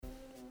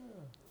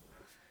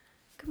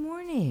Good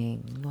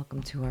morning.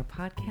 Welcome to our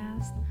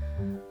podcast.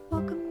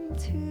 Welcome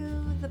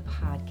to the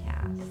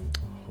podcast.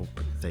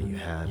 Hope that you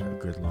had a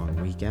good long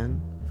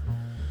weekend.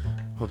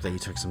 Hope that you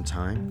took some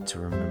time to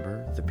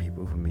remember the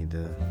people who made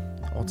the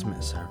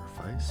ultimate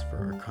sacrifice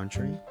for our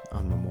country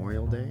on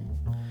Memorial Day.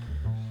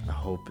 I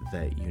hope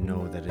that you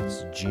know that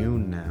it's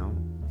June now.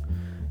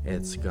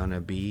 It's gonna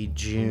be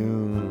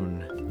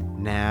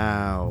June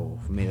now.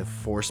 May the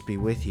force be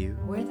with you.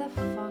 Where the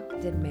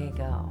fuck did May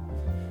go?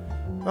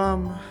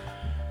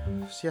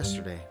 It's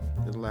yesterday.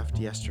 It left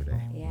yesterday.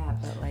 Yeah,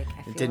 but like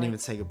I feel It didn't like... even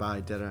say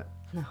goodbye, did it?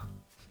 No.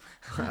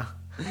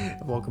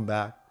 Welcome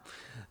back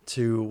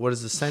to what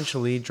is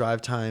essentially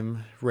drive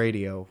time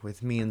radio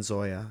with me and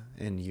Zoya,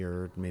 and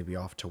you're maybe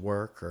off to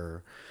work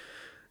or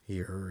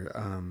you're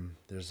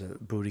there's a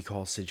booty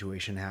call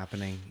situation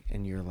happening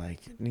and you're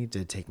like, need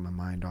to take my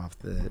mind off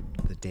the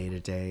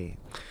day-to-day.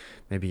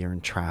 Maybe you're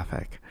in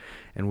traffic,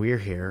 and we're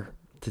here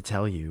to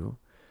tell you,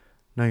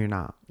 no, you're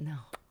not. No.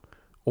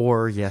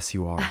 Or yes,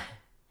 you are.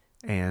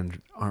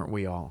 And aren't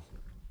we all?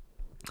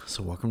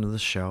 So welcome to the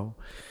show.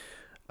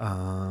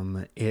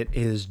 It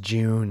is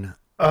June.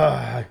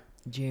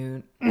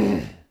 June.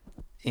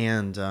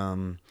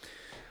 And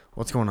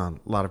what's going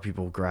on? A lot of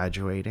people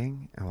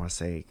graduating. I want to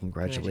say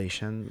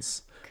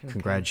congratulations.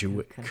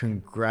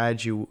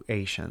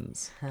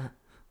 Congratulations.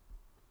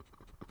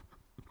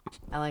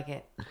 I like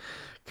it.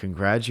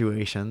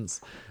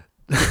 Congratulations.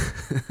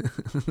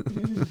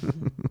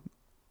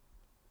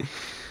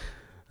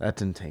 That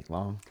didn't take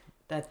long.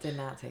 That did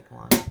not take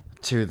long.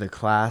 To the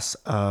class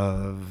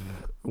of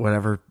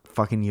whatever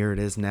fucking year it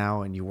is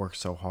now, and you work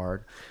so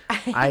hard.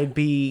 I'd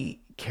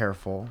be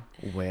careful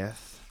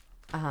with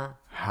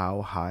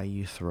how high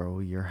you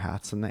throw your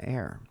hats in the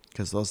air,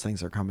 because those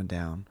things are coming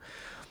down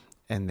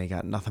and they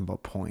got nothing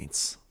but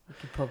points. You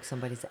can poke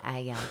somebody's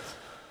eye out.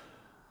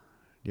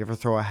 You ever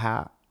throw a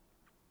hat?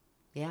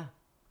 Yeah.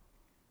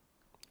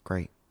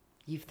 Great.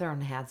 You've thrown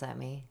hats at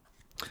me.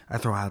 I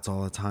throw hats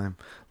all the time.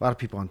 A lot of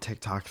people on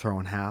TikTok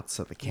throwing hats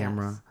at the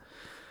camera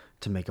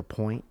to make a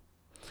point.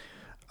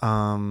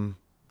 And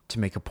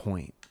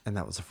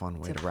that was a fun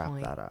way to wrap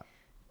that up.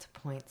 To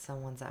point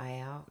someone's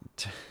eye out.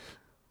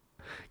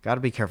 Got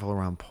to be careful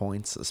around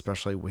points,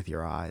 especially with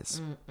your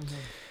eyes. Mm-hmm.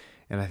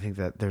 And I think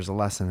that there's a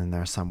lesson in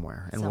there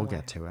somewhere, and we'll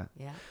get to it.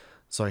 Yeah.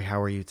 So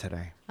how are you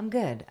today? I'm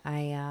good.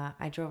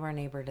 I drove our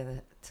neighbor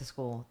to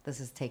school. This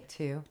is take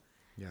 2.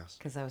 Yes.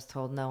 Because I was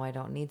told, no, I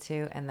don't need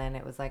to. And then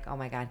it was like, oh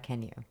my God,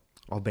 can you?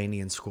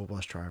 Albanian school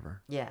bus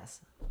driver.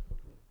 Yes.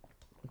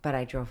 But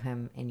I drove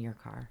him in your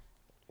car.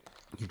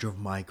 You drove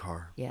my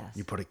car. Yes.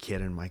 You put a kid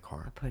in my I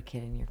car. put a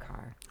kid in your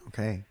car.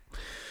 Okay.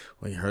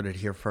 Well, you heard it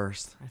here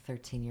first. Our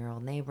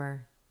 13-year-old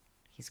neighbor.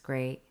 He's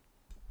great.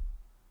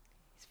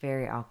 He's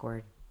very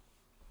awkward.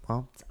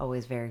 Well, it's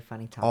always very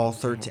funny talking all to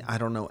 13. him. I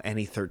don't know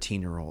any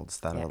 13-year-olds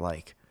that are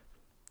like,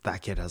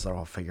 that kid has it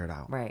all figured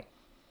out. Right.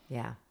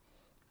 Yeah.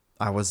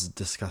 I was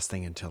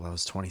disgusting until I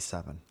was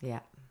 27. Yeah.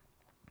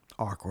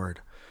 Awkward.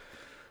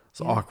 It's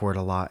awkward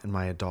a lot in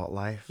my adult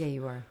life. Yeah,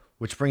 you were.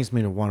 Which brings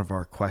me to one of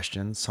our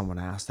questions. Someone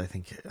asked, I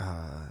think,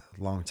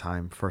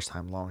 first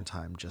time, long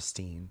time,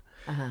 Justine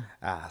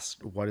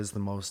asked, what is the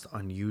most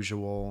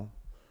unusual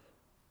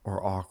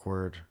or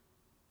awkward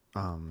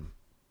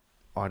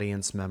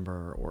audience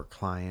member or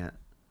client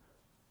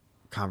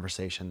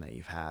conversation that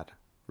you've had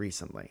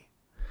recently?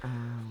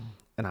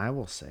 And I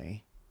will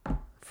say,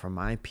 from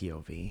my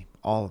POV,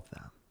 all of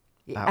them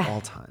at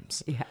all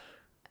times. Yeah.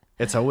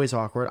 It's always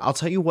awkward. I'll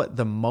tell you what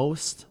the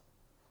most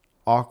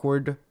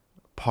awkward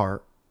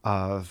part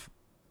of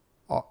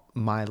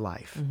my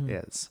life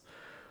is.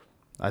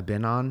 I've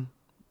been on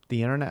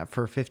the internet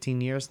for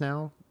 15 years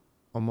now.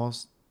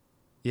 Almost.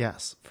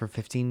 Yes, for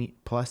 15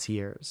 plus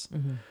years.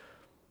 Mm-hmm.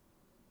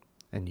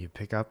 And you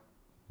pick up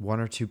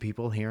one or two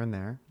people here and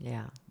there.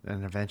 Yeah.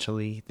 And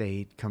eventually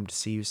they come to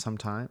see you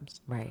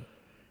sometimes. Right.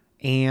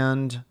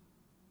 And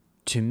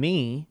to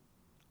me,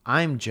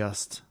 I'm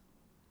just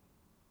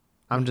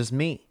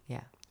me.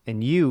 Yeah.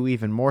 And you,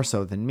 even more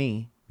so than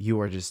me, you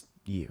are just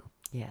you.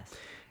 Yes.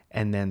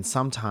 And then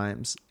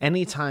sometimes,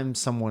 anytime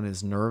someone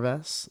is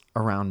nervous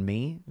around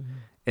me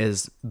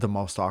is the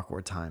most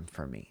awkward time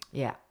for me.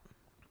 Yeah.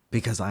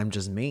 Because I'm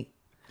just me.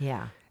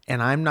 Yeah.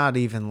 And I'm not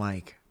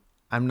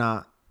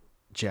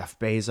Jeff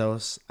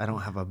Bezos. I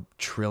don't have $1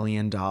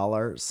 trillion.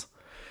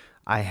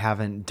 I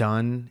haven't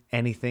done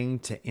anything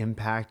to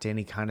impact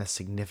any kind of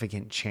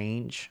significant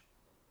change.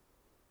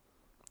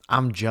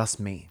 I'm just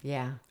me.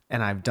 Yeah.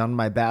 And I've done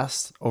my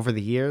best over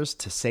the years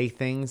to say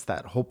things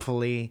that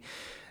hopefully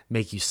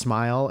make you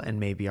smile and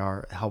maybe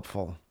are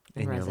helpful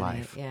in your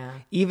life. Yeah.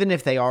 Even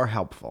if they are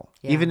helpful,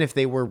 Yeah. even if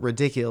they were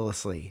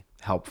ridiculously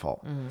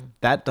helpful,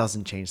 that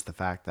doesn't change the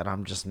fact that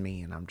I'm just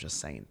me and I'm just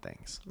saying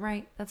things.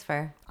 Right. That's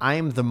fair. I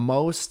am the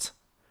most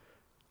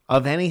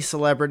of any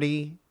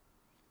celebrity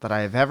that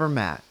I have ever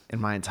met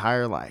in my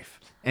entire life,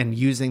 and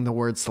using the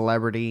word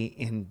celebrity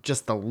in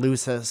just the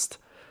loosest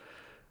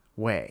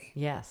way.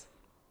 Yes.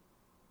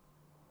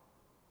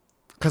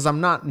 Because I'm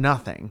not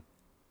nothing.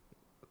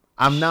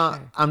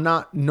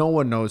 No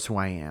one knows who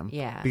I am.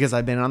 Yeah. Because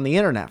I've been on the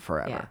internet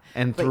forever. Yeah.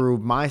 And through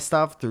my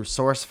stuff, through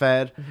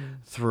SourceFed,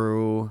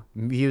 through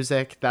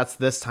music, that's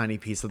this tiny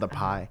piece of the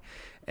pie.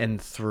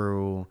 And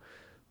through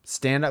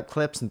stand-up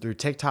clips and through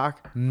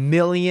TikTok,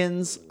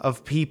 millions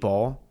of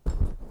people.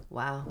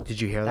 Wow.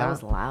 Did you hear that? That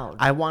was loud.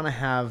 I want to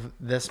have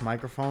this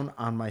microphone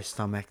on my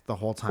stomach the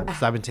whole time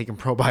because I've been taking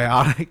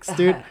probiotics,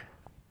 dude.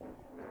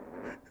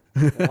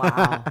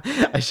 Wow.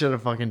 I should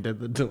have fucking did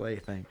the delay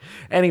thing.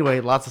 Anyway,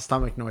 lots of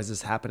stomach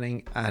noises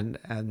happening,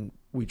 and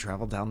we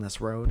traveled down this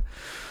road.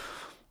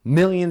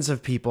 Millions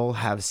of people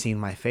have seen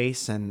my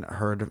face and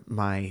heard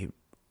my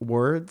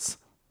words.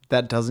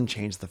 That doesn't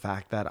change the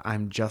fact that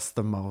I'm just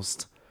the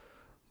most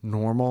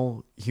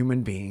normal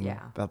human being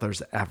that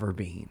there's ever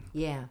been.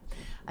 Yeah.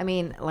 I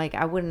mean, like,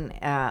 I wouldn't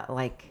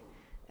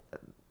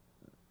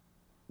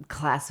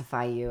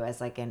classify you as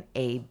like an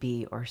A,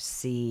 B, or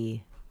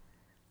C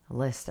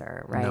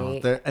lister, right?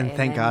 No, and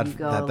thank God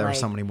that there are like,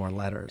 so many more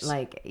letters.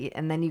 Like,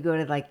 and then you go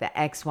to like the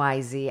X,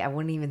 Y, Z. I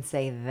wouldn't even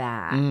say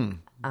that.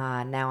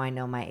 Now I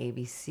know my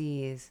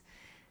ABCs.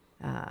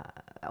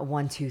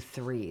 1, 2,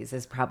 3s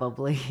is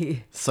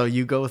probably. So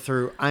you go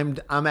through. I'm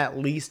at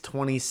least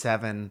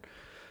 27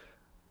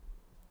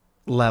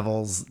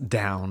 levels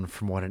down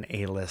from what an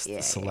A-list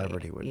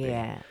celebrity would be.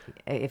 Yeah,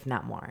 if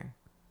not more.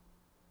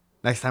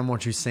 Next time,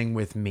 won't you sing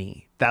with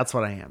me? That's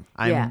what I am.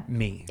 I'm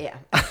me. Yeah.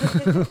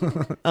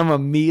 I'm a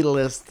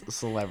me-list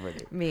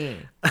celebrity. Me.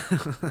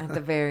 At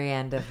the very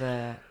end of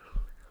the...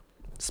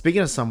 Speaking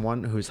of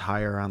someone who's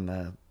higher on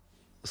the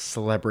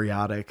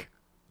celebriotic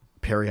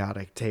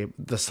periodic table,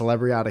 the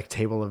celebriotic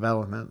table of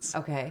elements.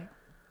 Okay.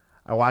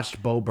 I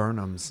watched Bo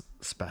Burnham's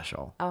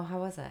special. Oh, how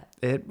was it?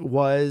 It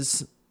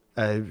was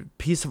a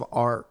piece of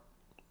art.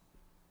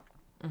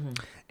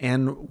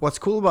 And what's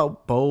cool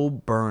about Bo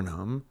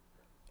Burnham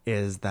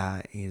is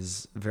that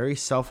he's very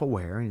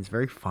self-aware and he's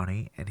very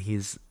funny and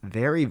he's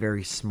very,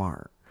 very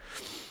smart.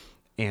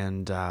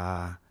 And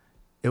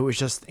it was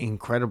just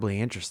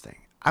incredibly interesting.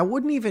 I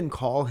wouldn't even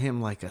call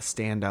him like a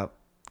stand-up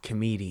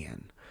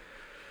comedian.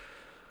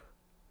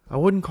 I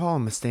wouldn't call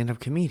him a stand-up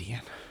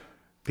comedian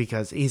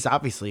because he's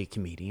obviously a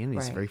comedian.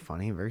 He's very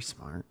funny and very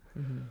smart,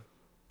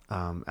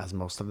 as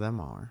most of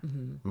them are.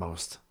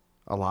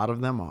 A lot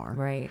of them are.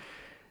 Right.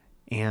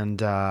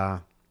 And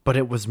but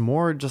it was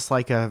more just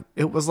like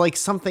it was like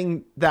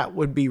something that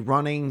would be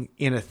running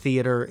in a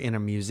theater in a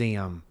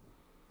museum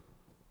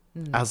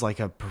as like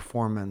a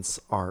performance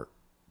art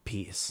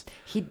piece.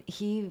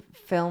 He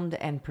filmed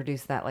and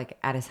produced that like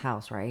at his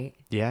house, right?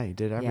 Yeah, he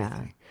did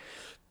everything.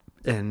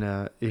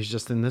 And he's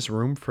just in this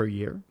room for a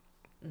year.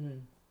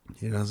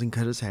 He doesn't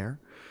cut his hair.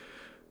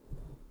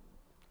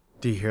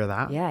 Do you hear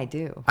that? Yeah, I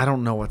do. I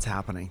don't know what's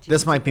happening.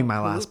 This might be my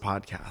last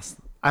podcast.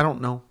 I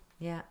don't know.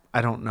 Yeah.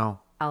 I don't know.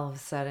 All of a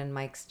sudden,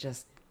 Mike's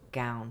just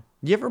gone.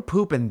 You ever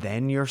poop and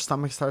then your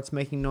stomach starts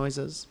making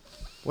noises?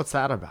 What's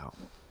that about?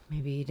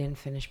 Maybe you didn't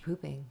finish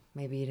pooping.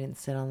 Maybe you didn't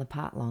sit on the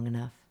pot long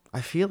enough.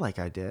 I feel like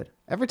I did.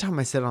 Every time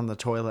I sit on the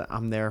toilet,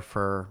 I'm there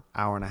for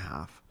an hour and a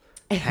half.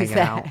 Hanging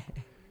out.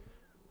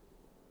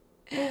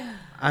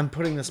 I'm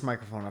putting this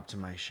microphone up to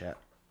my shit.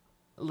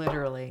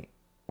 Literally.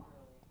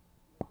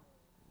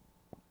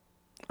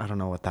 I don't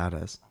know what that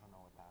is.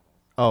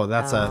 Oh,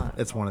 that's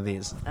it's one of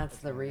these. That's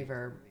the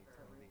reverb.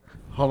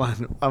 Hold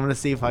on. I'm going to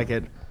see if I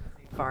could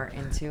Fart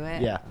into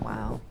it? Yeah.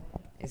 Wow.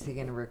 Is he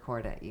going to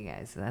record it, you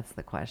guys? That's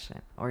the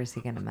question. Or is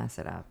he going to mess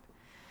it up?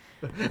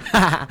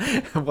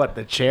 What,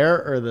 the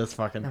chair or this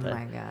fucking thing? Oh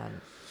my God.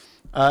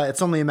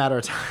 It's only a matter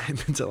of time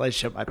until I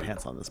shit my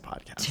pants on this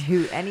podcast.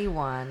 To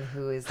anyone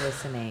who is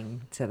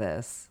listening to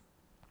this,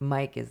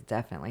 Mike is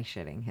definitely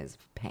shitting his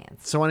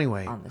pants. So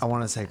anyway, I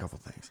want to say a couple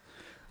things.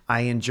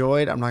 I'm not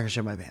going to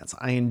shit my pants.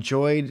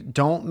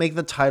 Don't make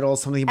the title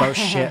something about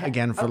shit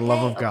again for the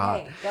love of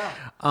God.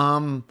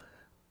 Go.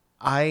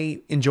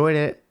 I enjoyed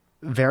it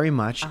very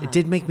much. It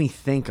did make me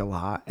think a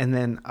lot. And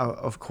then,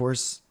 of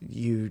course,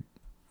 you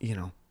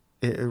know,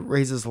 it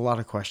raises a lot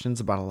of questions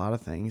about a lot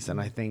of things.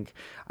 And I think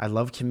I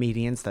love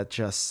comedians that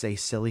just say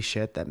silly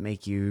shit that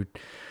make you,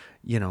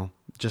 you know,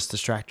 just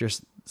distract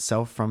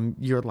yourself from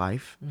your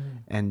life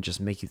and just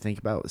make you think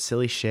about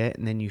silly shit.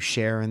 And then you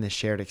share in the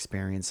shared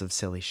experience of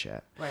silly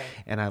shit. Right.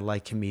 And I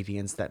like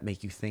comedians that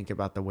make you think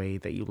about the way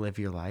that you live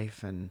your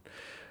life. And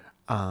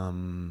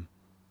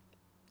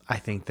I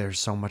think there's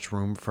so much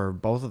room for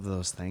both of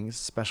those things,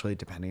 especially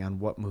depending on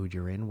what mood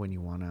you're in when you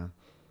want to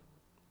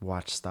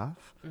watch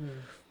stuff.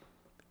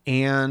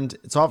 And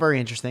it's all very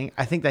interesting.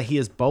 I think that he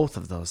is both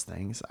of those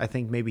things. I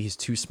think maybe he's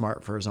too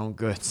smart for his own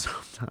good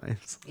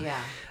sometimes.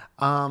 Yeah.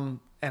 And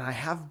I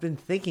have been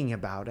thinking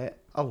about it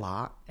a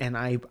lot. And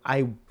I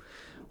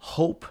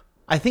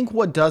think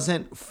what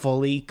doesn't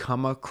fully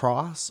come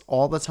across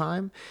all the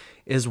time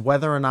is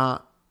whether or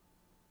not,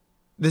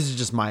 this is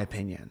just my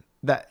opinion,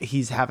 that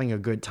he's having a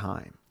good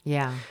time.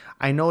 Yeah.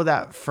 I know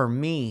that for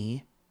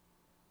me,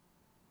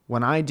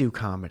 when I do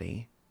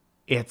comedy,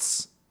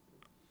 it's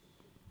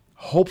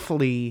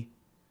hopefully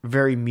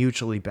very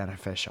mutually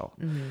beneficial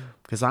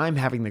because I'm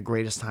having the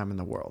greatest time in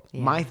the world.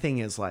 Yeah. My thing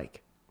is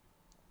like,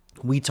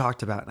 we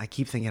talked about, and I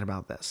keep thinking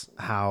about this,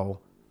 how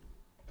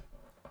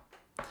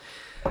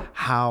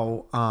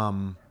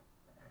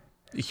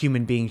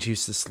human beings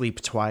used to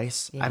sleep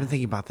twice. Yeah. I've been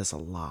thinking about this a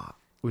lot.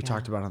 We Yeah.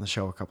 talked about it on the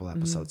show a couple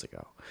episodes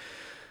ago.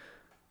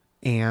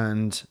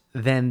 And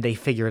then they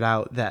figured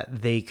out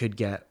that they could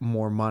get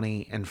more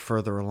money and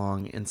further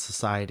along in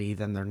society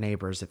than their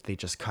neighbors if they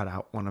just cut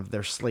out one of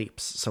their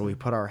sleeps. So we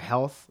put our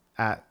health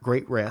at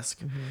great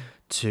risk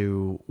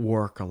to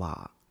work a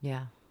lot.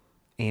 Yeah.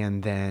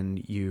 And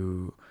then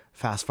you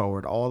fast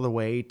forward all the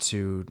way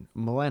to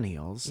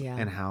millennials Yeah.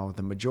 and how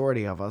the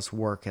majority of us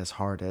work as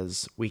hard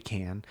as we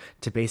can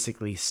to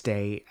basically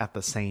stay at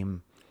the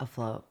same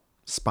Afloat.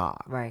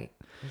 spot. Right.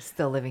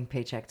 Still living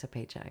paycheck to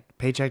paycheck.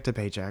 Paycheck to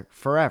paycheck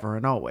forever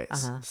and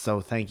always.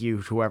 So thank you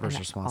to whoever's And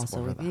responsible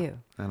also for with that. you.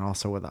 And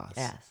also with us.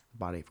 Yes. The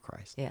body of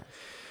Christ. Yes.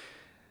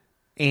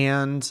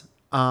 And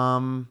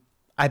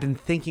I've been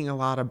thinking a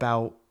lot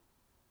about,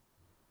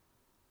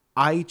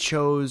 I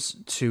chose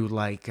to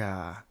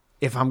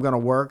if I'm going to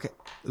work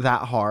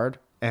that hard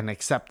and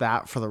accept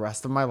that for the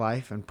rest of my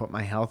life and put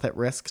my health at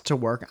risk to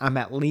work, I'm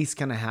at least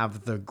going to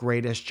have the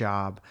greatest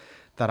job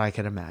that I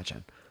could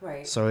imagine.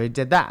 Right. So I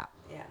did that.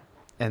 Yeah.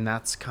 And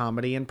that's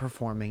comedy and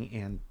performing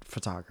and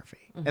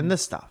photography and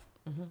this stuff.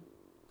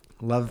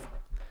 Love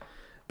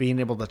being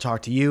able to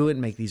talk to you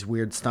and make these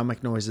weird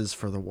stomach noises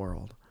for the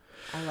world.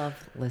 I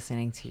love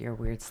listening to your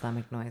weird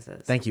stomach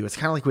noises. Thank you. It's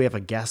kind of like we have a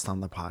guest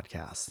on the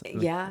podcast.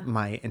 Yeah.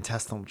 My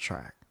intestinal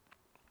tract.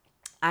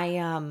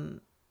 I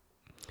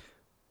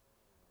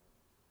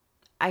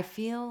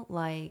feel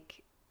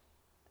like,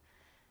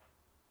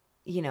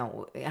 you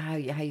know, how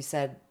you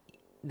said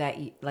that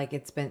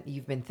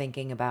you've been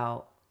thinking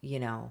about, you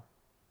know,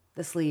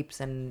 the sleeps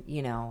and,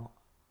 you know,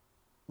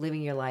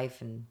 living your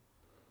life and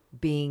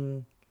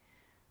being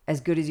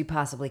as good as you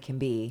possibly can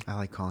be. I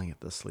like calling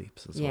it the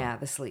sleeps as well. Yeah,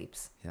 the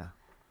sleeps. Yeah.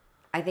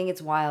 I think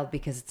it's wild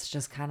because it's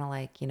just kind of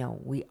like, you know,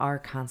 we are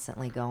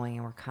constantly going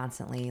and we're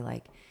constantly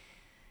like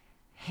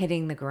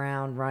hitting the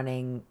ground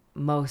running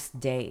most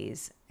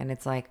days. And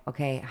it's like,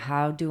 okay,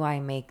 how do I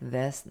make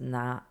this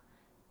not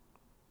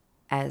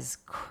as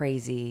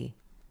crazy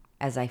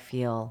as I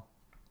feel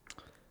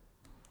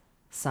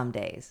some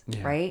days,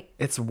 Yeah. right?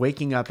 It's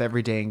waking up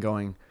every day and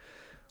going,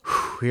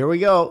 here we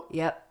go.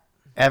 Yep.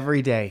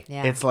 Every day.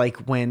 Yeah. It's like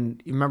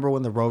when, you remember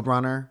when the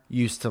Roadrunner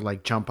used to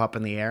like jump up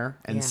in the air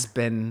and Yeah.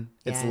 spin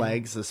its Yeah.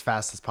 legs as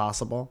fast as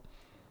possible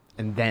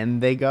and then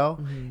they go?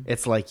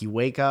 It's like you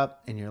wake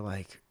up and you're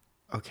like,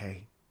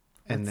 okay.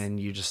 And then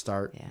you just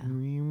start. Yeah.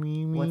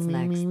 What's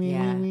next?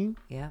 Yeah.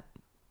 Yep.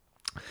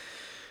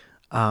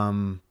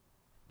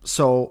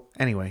 So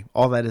anyway,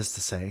 all that is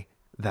to say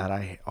that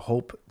I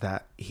hope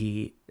that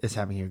he is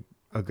having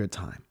a good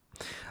time.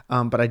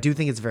 But I do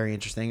think it's very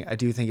interesting. I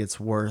do think it's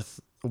worth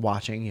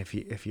watching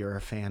if you're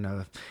a fan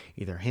of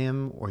either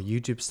him or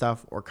YouTube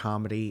stuff or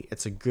comedy.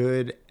 It's a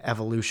good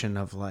evolution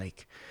of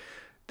like,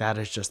 that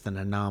is just an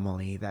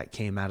anomaly that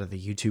came out of the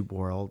YouTube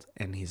world,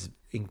 and he's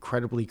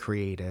incredibly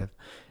creative.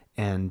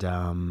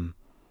 And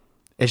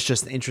it's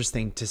just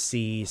interesting to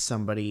see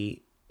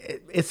somebody.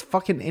 It's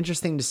fucking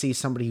interesting to see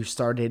somebody who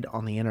started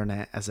on the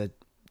internet as a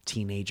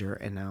teenager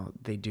and now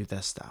they do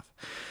this stuff,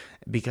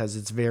 because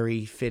it's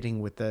very fitting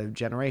with the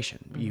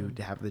generation. You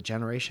have the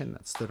generation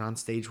that stood on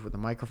stage with a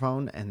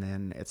microphone, and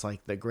then it's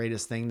like the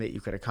greatest thing that you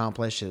could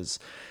accomplish is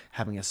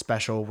having a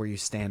special where you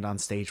stand on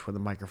stage with a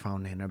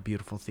microphone in a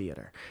beautiful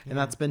theater. And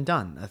that's been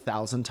done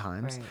 1,000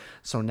 times. Right.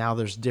 So now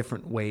there's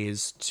different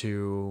ways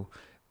to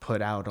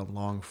put out a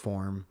long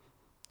form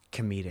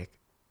comedic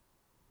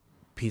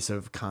piece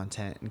of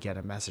content and get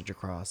a message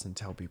across and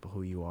tell people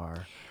who you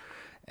are.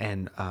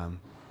 And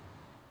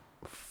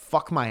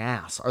fuck my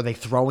ass, are they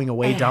throwing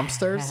away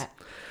dumpsters?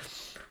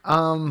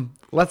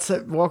 Let's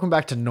welcome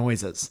back to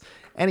noises.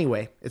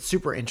 Anyway, it's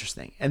super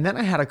interesting. And then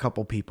I had a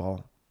couple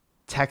people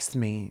text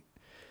me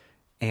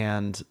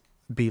and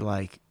be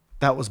like,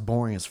 that was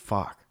boring as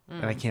fuck,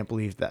 and I can't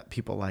believe that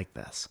people like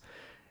this.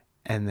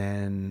 And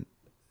then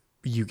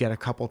you get a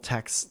couple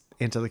texts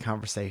into the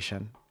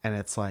conversation and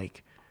it's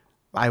like,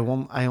 I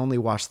only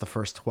watched the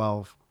first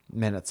 12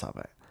 minutes of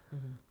it.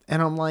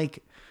 And I'm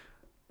like,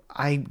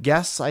 I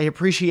guess I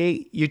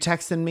appreciate you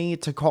texting me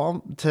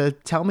to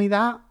tell me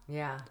that.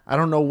 Yeah. I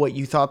don't know what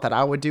you thought that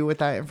I would do with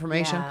that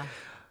information, Yeah.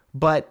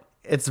 but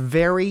that's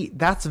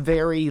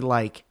very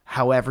like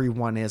how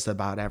everyone is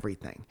about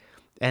everything.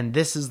 And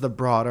this is the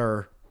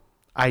broader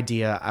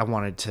idea I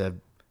wanted to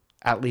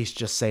at least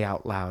just say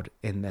out loud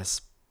in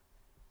this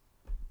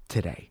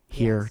today.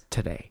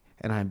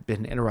 And I've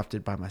been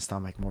interrupted by my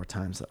stomach more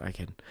times than I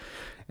can.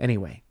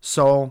 Anyway,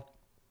 so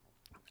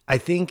I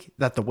think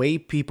that the way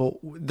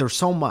there's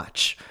so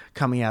much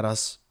coming at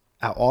us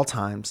at all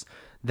times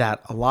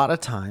that a lot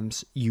of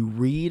times you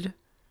read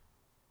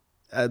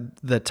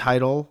the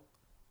title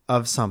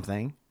of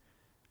something.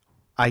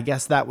 I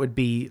guess that would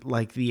be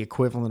like the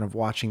equivalent of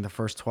watching the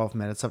first 12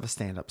 minutes of a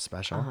stand-up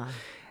special.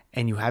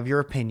 And you have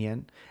your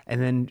opinion.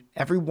 And then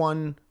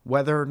everyone,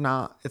 whether or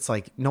not, it's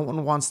like no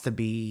one wants to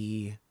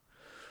be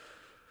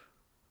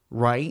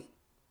right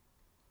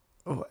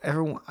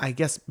everyone, I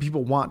guess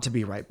people want to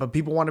be right, but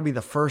people want to be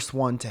the first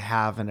one to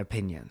have an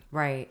opinion.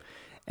 Right.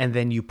 And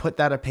then you put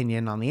that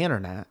opinion on the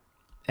internet,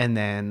 and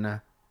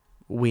then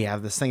we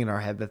have this thing in our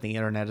head that the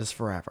internet is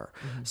forever.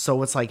 Mm-hmm.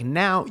 So it's like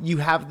now you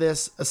have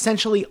this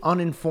essentially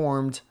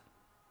uninformed,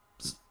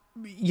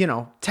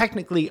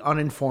 technically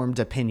uninformed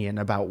opinion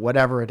about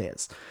whatever it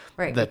is.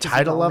 Right. The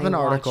title of an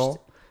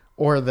article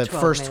or the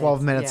first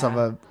 12 minutes of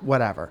a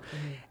whatever.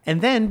 Mm-hmm.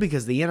 And then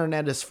because the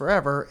internet is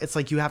forever, it's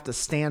like you have to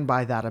stand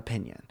by that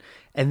opinion.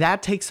 And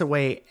that takes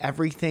away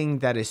everything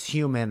that is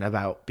human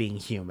about being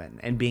human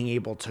and being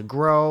able to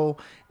grow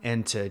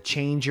and to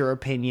change your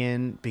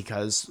opinion,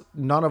 because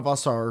none of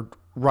us are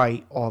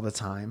right all the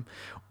time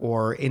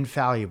or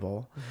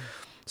infallible. Mm-hmm.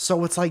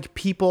 So it's like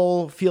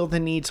people feel the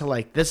need to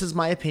like, this is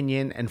my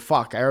opinion and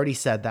fuck, I already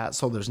said that.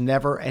 So there's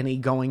never any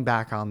going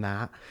back on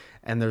that.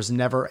 And there's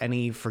never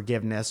any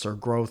forgiveness or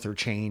growth or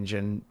change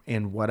in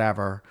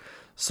whatever.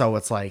 So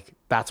it's like,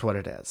 that's what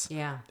it is.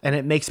 Yeah. And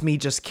it makes me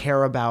just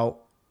care about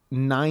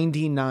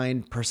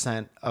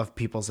 99% of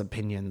people's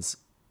opinions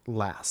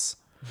less.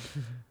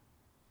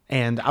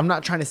 And I'm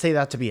not trying to say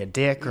that to be a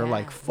dick or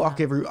like, fuck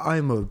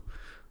I'm a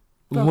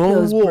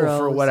lone wolf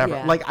or whatever.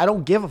 Yeah. Like, I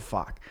don't give a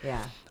fuck.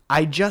 Yeah.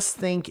 I just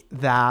think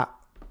that,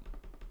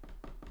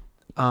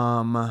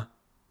 I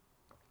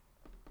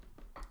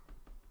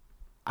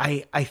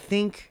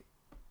think,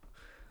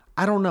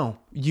 I don't know.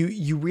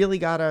 You really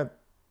gotta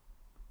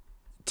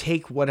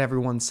take what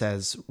everyone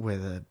says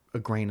with a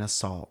grain of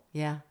salt.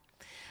 Yeah.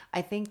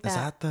 I think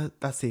that...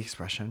 That's the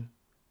expression?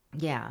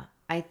 Yeah.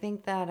 I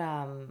think that...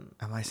 Am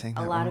I saying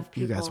that a lot wrong? of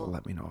people... You guys will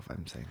let me know if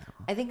I'm saying that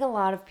wrong. I think a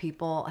lot of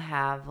people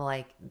have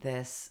like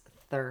this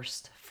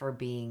thirst for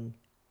being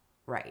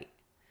right.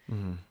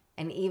 Mm-hmm.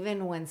 And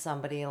even when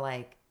somebody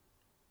like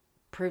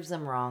proves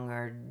them wrong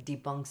or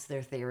debunks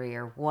their theory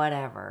or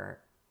whatever,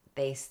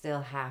 they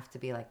still have to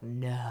be like,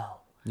 no.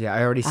 Yeah,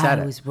 I already said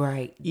it. I was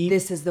right.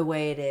 This is the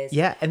way it is.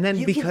 Yeah, and then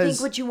you because... can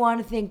think what you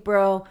want to think,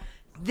 bro.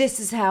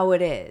 This is how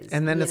it is.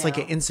 And then it's like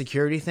an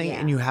insecurity thing,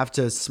 and you have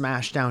to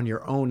smash down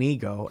your own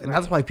ego. And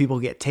that's why people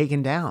get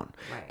taken down,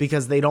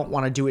 because they don't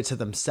want to do it to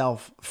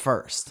themselves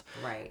first.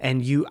 Right.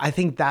 And I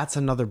think that's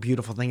another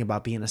beautiful thing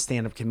about being a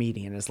stand-up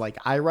comedian is like,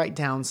 I write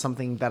down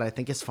something that I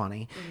think is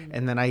funny,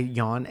 and then I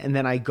yawn, and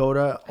then I go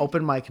to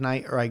open mic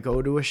night or I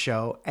go to a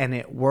show, and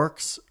it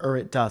works or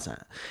it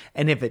doesn't.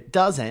 And if it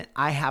doesn't,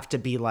 I have to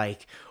be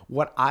like,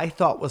 what I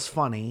thought was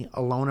funny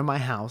alone in my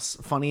house,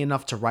 funny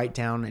enough to write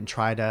down and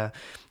try to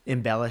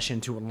embellish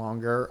into a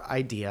longer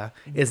idea,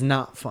 is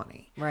not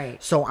funny.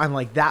 Right. So I'm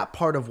like, that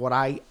part of what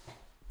I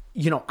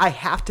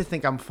have to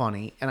think I'm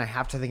funny, and I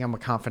have to think I'm a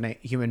confident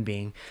human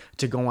being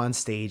to go on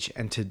stage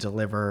and to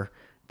deliver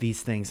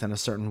these things in a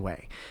certain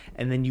way.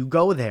 And then you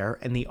go there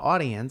and the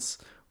audience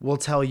will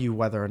tell you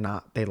whether or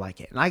not they like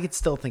it. And I could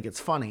still think it's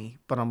funny,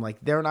 but I'm like,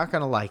 they're not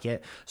going to like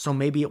it. So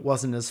maybe it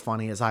wasn't as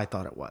funny as I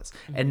thought it was.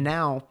 Mm-hmm. And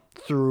now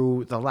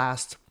through the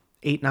last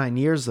 8-9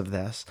 years of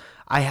this,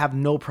 I have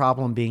no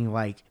problem being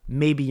like,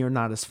 maybe you're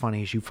not as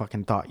funny as you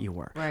fucking thought you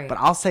were. Right. But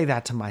I'll say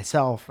that to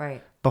myself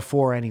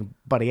before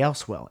anybody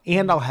else will.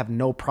 And I'll have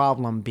no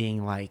problem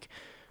being like,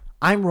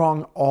 I'm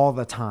wrong all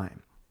the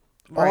time.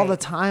 Right. All the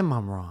time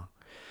I'm wrong.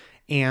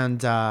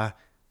 And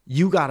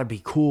you got to be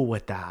cool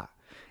with that.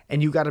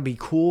 And you got to be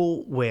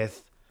cool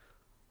with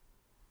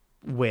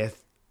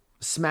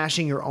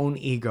smashing your own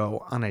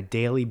ego on a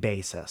daily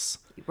basis.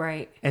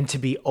 Right. And to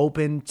be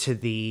open to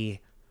the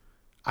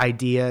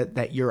idea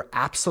that you're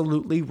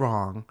absolutely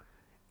wrong,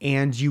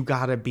 and you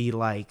got to be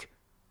like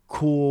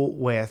cool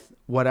with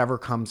whatever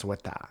comes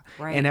with that.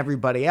 Right. And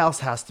everybody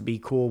else has to be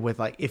cool with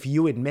like, if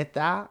you admit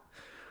that,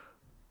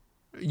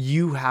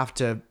 you have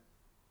to,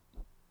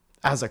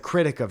 as a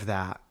critic of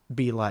that,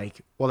 be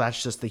like, well,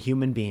 that's just the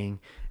human being,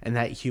 and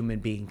that human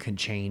being can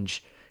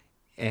change.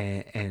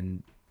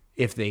 And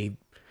if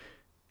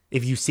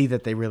you see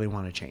that they really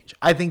want to change,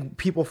 I think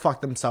people fuck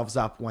themselves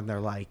up when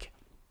they're like,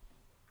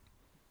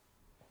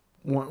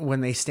 when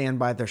they stand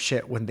by their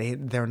shit, when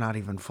they're not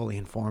even fully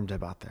informed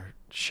about their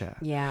shit.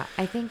 Yeah.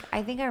 I think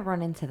I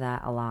run into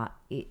that a lot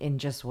in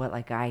just what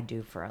like I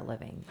do for a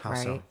living. How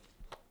right. So?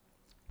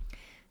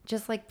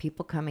 Just like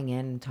people coming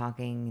in and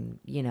talking,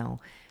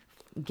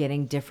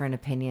 getting different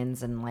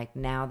opinions, and like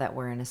now that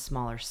we're in a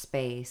smaller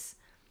space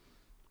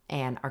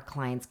and our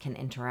clients can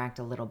interact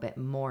a little bit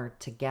more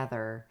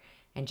together,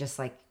 and just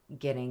like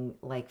getting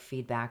like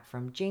feedback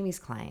from Jamie's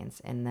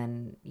clients, and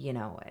then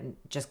and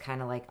just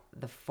kind of like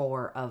the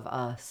four of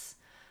us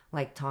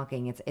like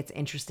talking, it's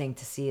interesting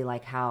to see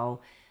like how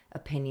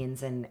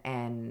opinions and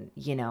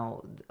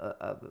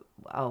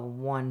a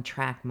one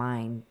track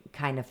mind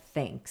kind of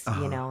thinks,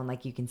 and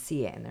like you can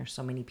see it, and there's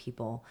so many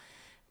people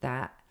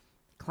that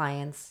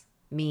clients,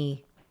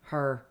 me,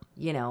 her,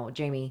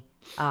 Jamie,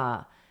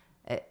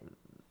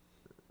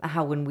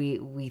 how when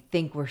we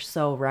think we're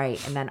so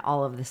right, and then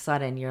all of a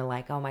sudden you're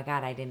like, oh my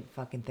God, I didn't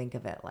fucking think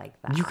of it like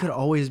that. You could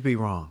always be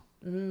wrong.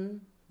 Mm-hmm.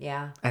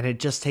 Yeah. And it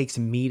just takes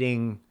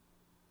meeting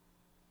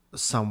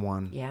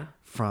someone yeah.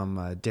 from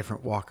a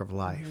different walk of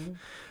life. Mm-hmm.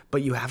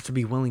 But you have to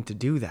be willing to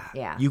do that.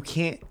 Yeah. You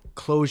can't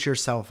close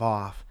yourself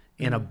off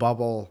in a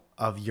bubble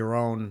of your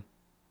own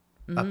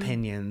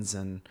opinions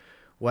and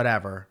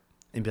whatever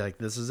and be like,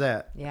 this is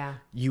it. Yeah.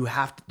 You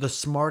have to, the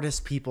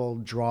smartest people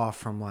draw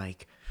from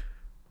like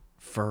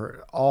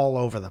for all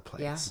over the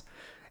place. Yeah.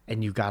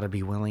 And you got to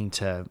be willing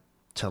to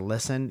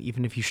listen,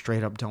 even if you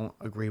straight up don't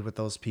agree with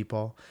those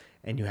people.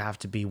 And you have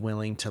to be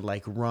willing to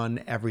like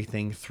run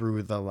everything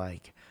through the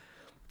like,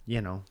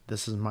 you know,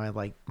 this is my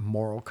like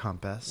moral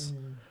compass.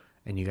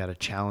 And you got to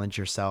challenge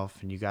yourself,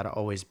 and you got to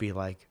always be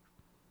like,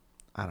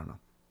 I don't know,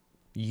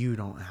 you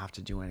don't have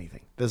to do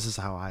anything. This is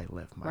how I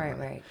live my life.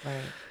 Right.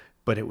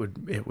 But it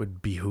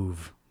would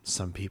behoove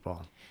some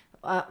people.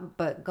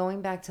 But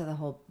going back to the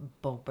whole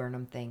Bo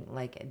Burnham thing,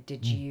 like,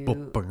 did you Bo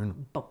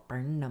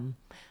Burnham?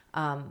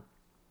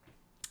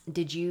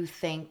 Did you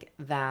think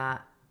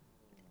that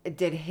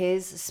did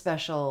his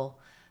special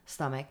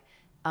stomach,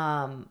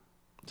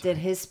 did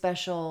his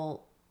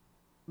special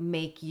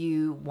make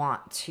you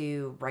want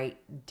to write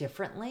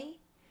differently?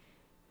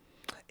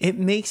 It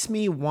makes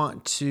me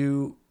want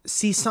to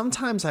see.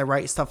 Sometimes I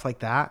write stuff like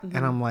that,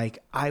 and I'm like,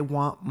 I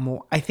want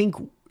more. I think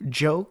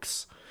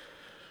jokes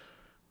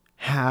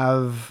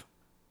have,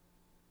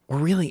 or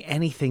really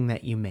anything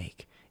that you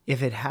make,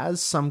 if it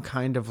has some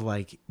kind of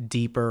like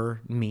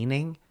deeper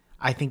meaning,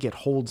 I think it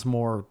holds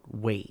more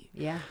weight.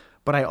 Yeah.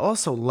 But I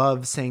also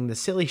love saying the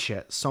silly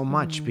shit so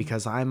much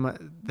because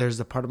there's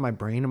a part of my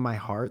brain and my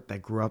heart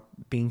that grew up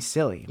being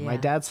silly. Yeah. My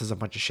dad says a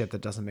bunch of shit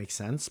that doesn't make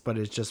sense, but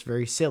it's just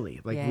very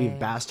silly. Like we've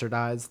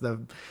bastardized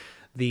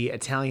the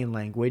Italian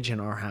language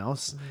in our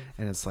house,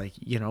 and it's like,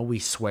 you know, we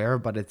swear,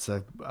 but it's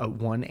a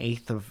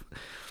 1/8 of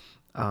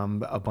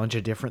a bunch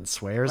of different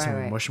swears,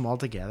 and we mush them all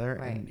together.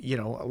 Right. And you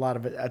know, a lot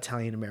of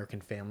Italian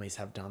American families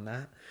have done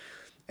that.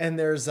 And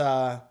there's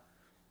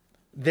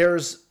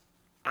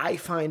I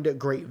find a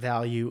great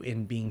value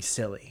in being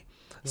silly.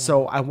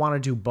 So I want to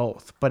do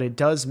both, but it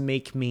does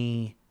make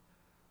me,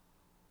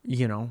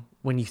 you know,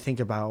 when you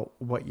think about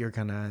what you're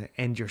going to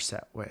end your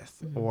set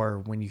with, or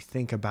when you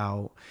think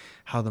about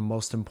how the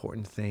most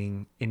important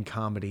thing in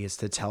comedy is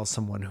to tell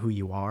someone who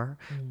you are,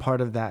 part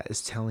of that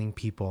is telling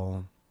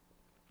people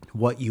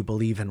what you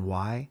believe and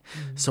why.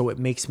 So it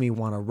makes me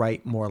want to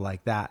write more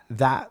like that.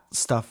 That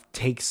stuff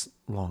takes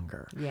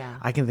longer. Yeah.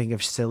 I can think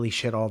of silly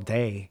shit all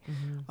day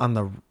on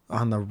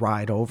the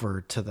ride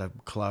over to the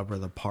club or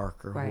the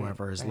park or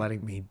whoever is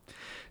letting me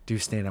do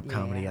stand-up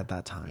comedy at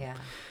that time. Yeah.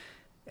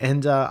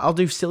 And I'll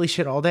do silly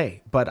shit all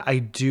day, but I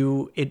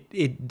do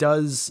it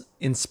does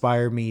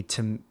inspire me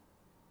to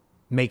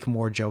make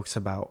more jokes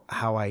about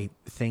how I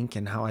think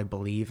and how I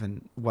believe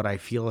and what I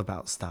feel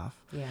about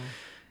stuff. Yeah.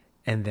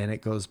 And then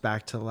it goes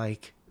back to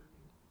like,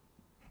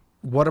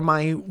 what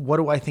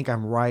do I think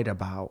I'm right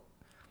about?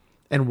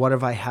 And what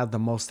have I had the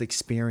most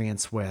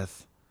experience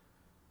with?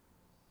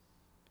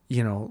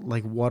 You know,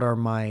 like, what are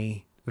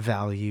my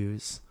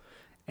values?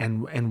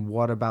 And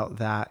what about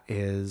that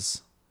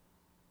is,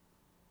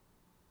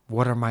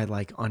 what are my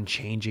like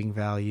unchanging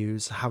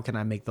values? How can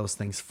I make those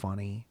things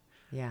funny?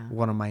 Yeah.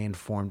 What am I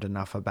informed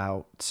enough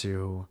about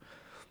to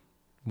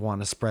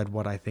want to spread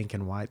what I think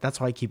and why? That's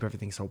why I keep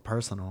everything so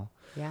personal.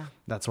 Yeah.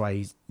 That's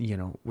why, you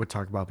know, we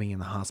talk about being in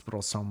the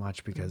hospital so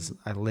much, because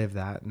I live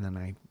that, and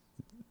then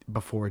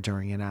before,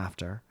 during, and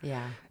after.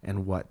 Yeah.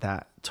 And what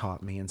that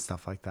taught me and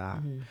stuff like that.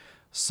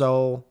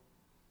 So,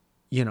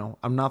 you know,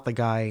 I'm not the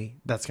guy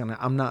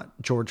I'm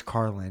not George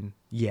Carlin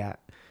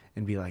yet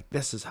and be like,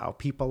 this is how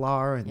people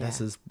are, and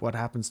this is what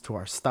happens to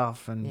our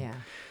stuff, and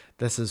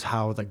this is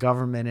how the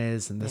government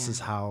is, and this is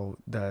how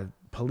the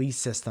police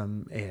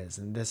system is,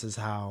 and this is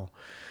how,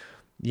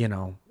 you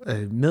know,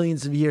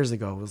 millions of years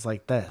ago it was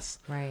like this.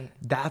 Right.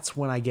 That's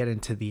when I get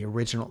into the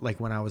original, like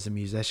when I was a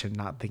musician,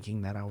 not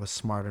thinking that I was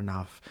smart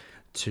enough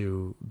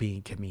to be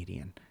a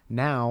comedian.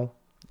 Now,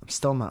 I'm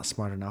still not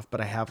smart enough,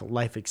 but I have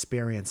life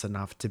experience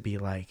enough to be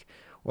like,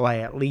 well, I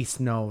at least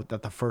know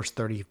that the first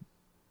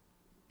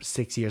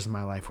 36 years of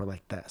my life were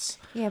like this.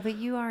 Yeah, but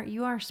you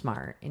are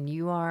smart, and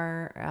you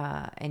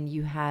are and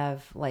you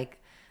have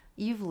like,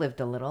 you've lived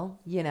a little,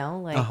 you know,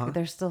 like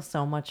there's still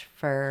so much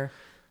for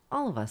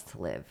all of us to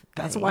live.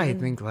 That's why I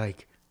think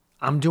like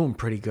I'm doing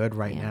pretty good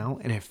right now,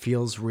 and it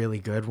feels really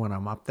good when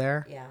I'm up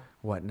there. Yeah.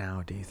 What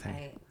now, do you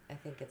think? I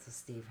think it's a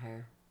Steve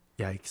hair.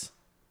 Yikes.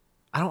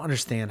 I don't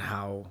understand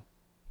how.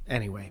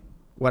 Anyway,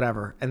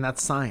 whatever. And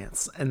that's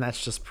science, and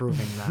that's just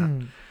proving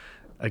that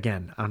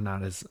again, I'm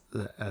not as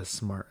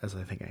smart as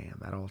I think I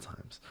am at all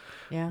times.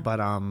 Yeah. But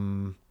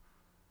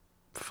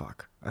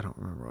fuck, I don't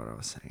remember what I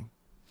was saying.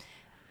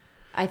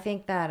 I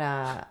think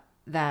that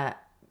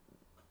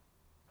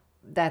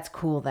that's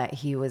cool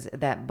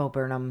that Bo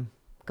Burnham,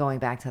 going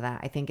back to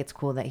that, I think it's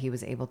cool that he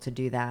was able to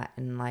do that,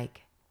 and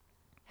like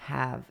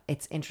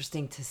it's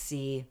interesting to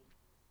see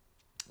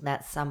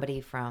that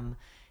somebody from,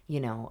 you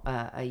know,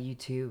 a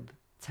YouTube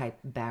type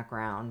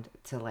background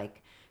to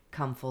like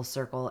come full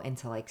circle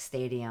into like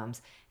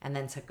stadiums, and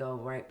then to go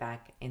right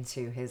back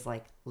into his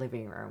like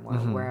living room or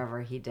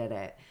wherever he did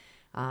it.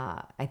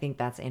 I think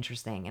that's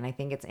interesting. And I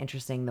think it's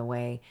interesting the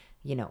way,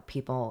 you know,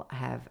 people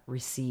have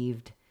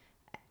received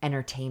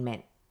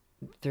entertainment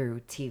through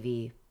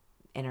TV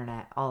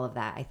internet, all of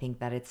that. I think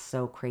that it's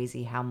so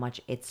crazy how much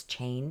it's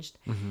changed.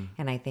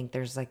 And I think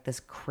there's like this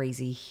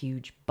crazy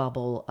huge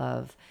bubble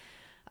of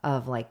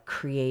like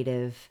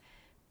creative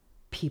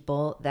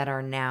people that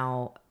are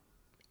now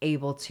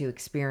able to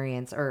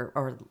experience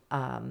or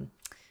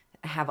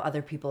have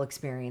other people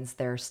experience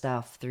their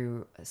stuff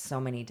through so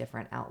many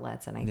different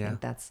outlets. And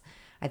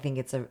I think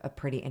it's a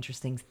pretty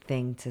interesting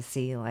thing to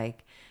see,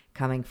 like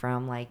coming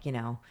from like, you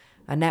know,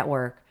 a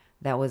network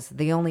that was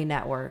the only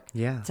network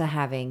to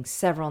having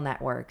several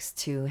networks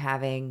to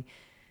having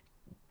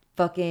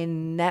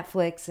fucking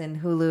Netflix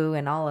and Hulu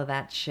and all of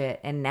that shit.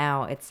 And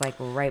now it's like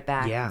right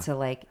back to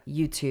like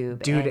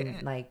YouTube. Dude,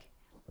 and like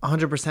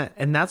 100%.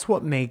 And that's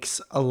what makes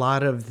a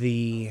lot of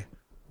the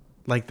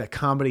like the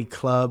comedy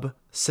club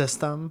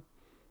system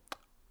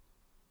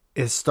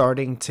is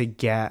starting to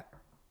get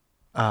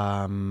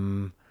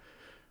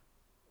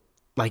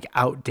like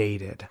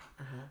outdated.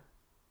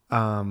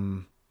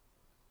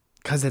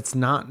 Because it's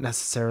not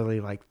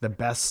necessarily like the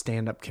best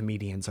stand-up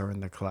comedians are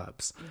in the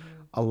clubs.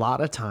 A lot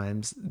of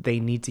times they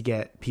need to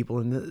get people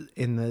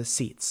in the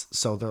seats.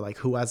 So they're like,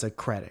 who has a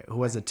credit,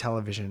 who has a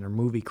television or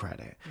movie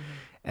credit.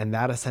 And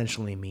that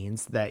essentially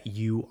means that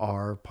you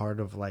are part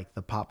of like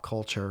the pop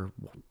culture,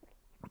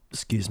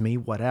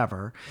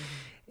 whatever.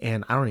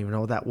 And I don't even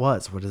know what that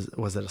was.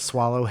 Was it a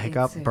swallow,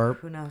 hiccup, burp?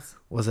 Who knows?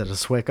 Was it a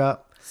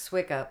swick-up?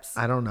 Swick-ups.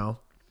 I don't know.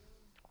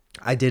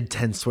 I did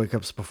 10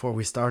 swick-ups before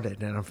we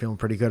started, and I'm feeling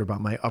pretty good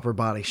about my upper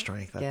body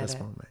strength at this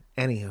moment.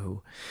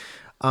 Anywho,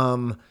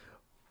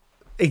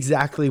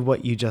 exactly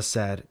what you just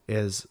said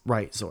is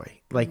right,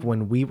 Zoe. Like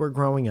when we were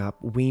growing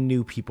up, we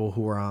knew people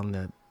who were on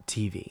the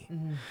TV.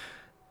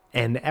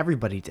 And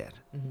everybody did.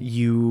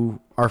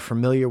 You are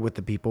familiar with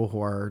the people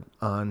who are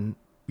on,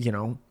 you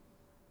know,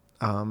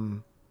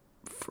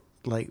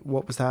 like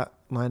what was that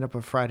lineup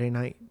of Friday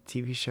night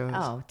TV shows?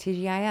 Oh,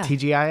 TGIF.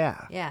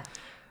 TGIF. Yeah.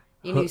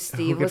 You knew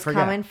Steve was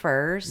coming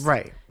first.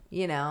 Right.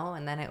 You know,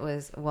 and then it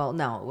was, well,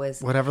 no, it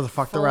was whatever the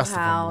fuck Full the rest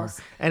House.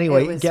 of them were.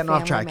 Anyway, It was getting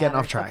off Family track.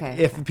 Matters.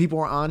 Okay, If people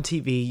were on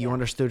TV, you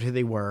understood who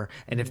they were.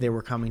 And if they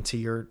were coming to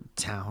your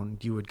town,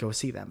 you would go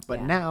see them.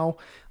 But now,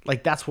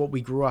 like, that's what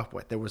we grew up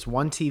with. There was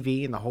one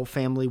TV and the whole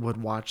family would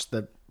watch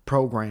the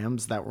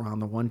programs that were on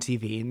the one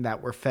TV and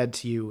that were fed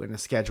to you in a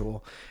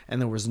schedule. And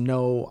there was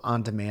no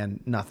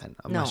on-demand nothing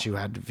unless you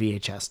had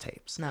VHS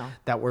tapes.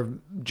 That were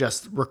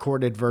just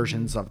recorded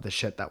versions of the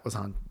shit that was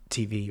on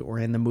TV or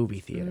in the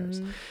movie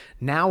theaters.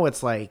 Now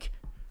it's like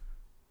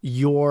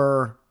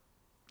you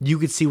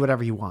could see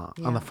whatever you want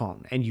on the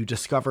phone and you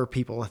discover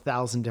people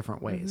 1,000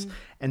 different ways.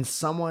 And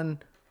someone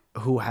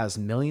who has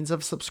millions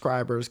of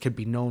subscribers could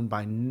be known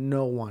by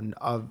no one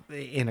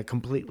in a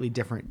completely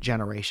different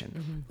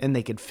generation. And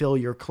they could fill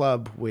your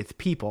club with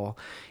people,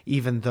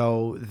 even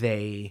though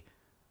they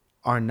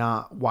are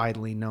not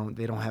widely known.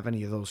 They don't have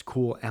any of those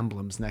cool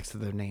emblems next to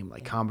their name,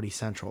 like Comedy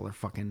Central or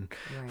fucking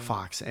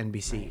Fox,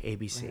 NBC,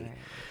 ABC.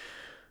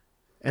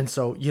 And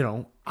so, you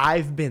know,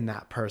 I've been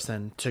that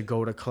person to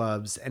go to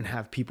clubs and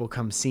have people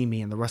come see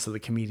me and the rest of the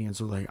comedians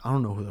are like, I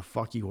don't know who the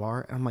fuck you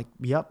are. And I'm like,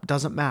 yep,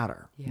 doesn't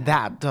matter.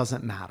 That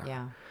doesn't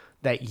matter.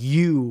 That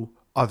you,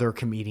 other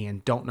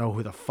comedian, don't know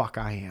who the fuck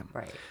I am.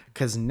 Right.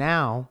 Because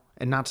now,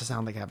 and not to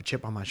sound like I have a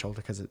chip on my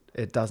shoulder, because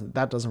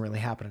that doesn't really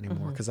happen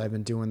anymore, because I've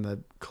been doing the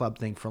club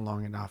thing for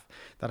long enough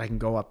that I can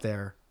go up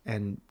there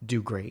and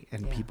do great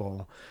and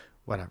people,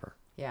 whatever.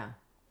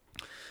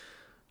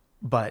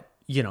 But,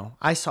 you know,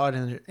 I saw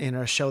it in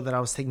a show that I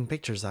was taking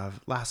pictures of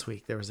last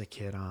week. There was a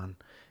kid on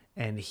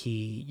and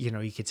he, you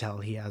know, you could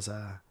tell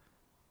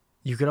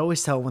you could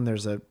always tell when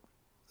there's a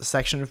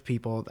section of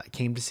people that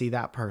came to see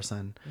that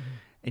person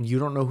and you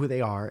don't know who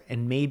they are.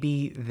 And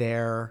maybe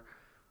their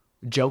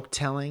joke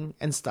telling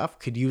and stuff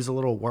could use a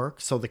little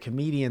work. So the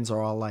comedians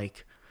are all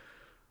like,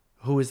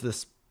 who is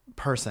this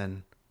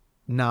person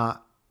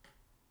not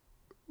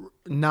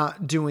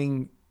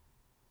doing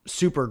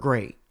super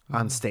great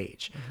on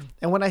stage.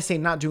 And when I say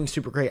not doing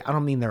super great, I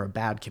don't mean they're a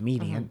bad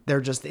comedian. They're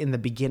just in the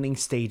beginning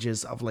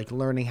stages of like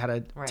learning how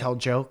to tell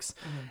jokes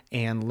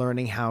and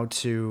learning how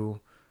to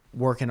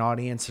work an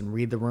audience and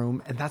read the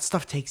room. And that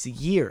stuff takes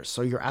years.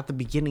 So you're at the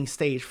beginning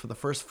stage for the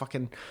first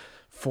fucking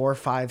 4,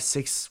 5,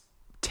 6,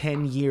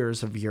 10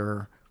 years of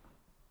your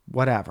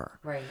whatever.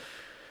 Right.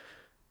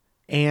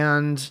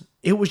 And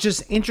it was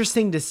just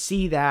interesting to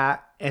see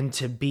that and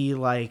to be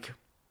like,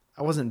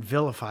 I wasn't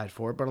vilified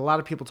for it, but a lot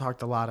of people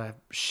talked a lot of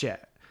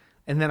shit.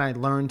 And then I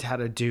learned how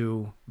to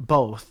do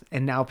both.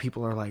 And now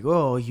people are like,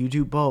 oh, you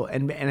do both.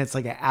 And it's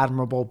like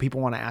admirable.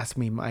 People want to ask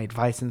me my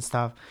advice and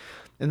stuff.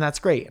 And that's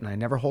great. And I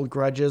never hold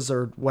grudges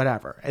or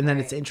whatever. And then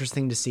it's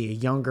interesting to see a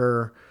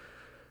younger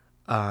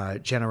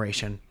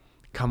generation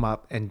come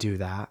up and do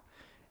that.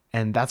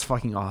 And that's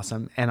fucking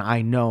awesome. And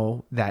I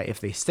know that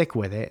if they stick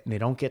with it and they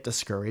don't get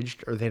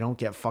discouraged or they don't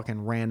get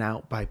fucking ran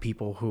out by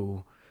people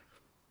who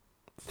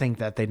think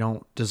that they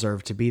don't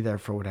deserve to be there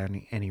for whatever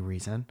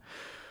reason,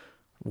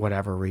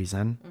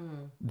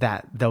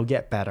 that they'll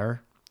get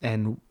better.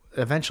 And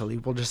eventually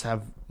we'll just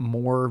have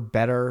more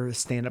better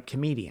stand-up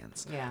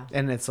comedians.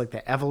 And it's like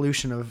the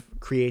evolution of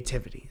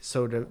creativity.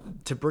 So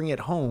to bring it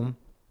home,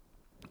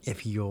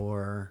 if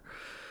you're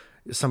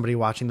somebody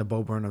watching the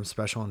Bo Burnham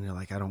special and you're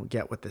like, I don't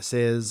get what this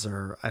is,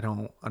 or I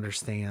don't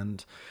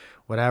understand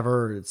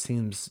whatever, it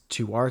seems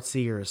too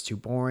artsy or it's too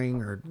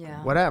boring or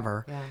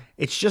whatever. Yeah.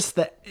 It's just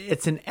that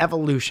it's an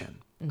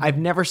evolution. I've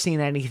never seen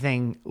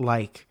anything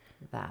like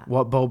That.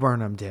 what Bo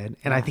Burnham did.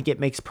 And I think it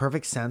makes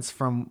perfect sense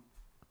from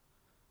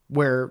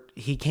where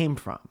he came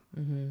from.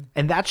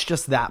 And that's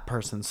just that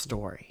person's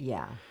story.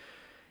 Yeah.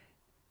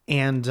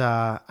 And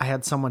I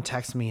had someone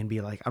text me and be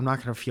like, I'm not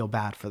going to feel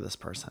bad for this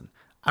person.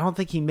 I don't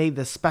think he made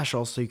this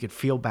special so you could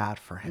feel bad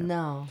for him.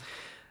 No.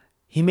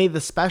 He made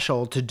the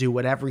special to do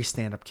what every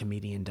stand-up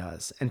comedian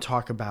does and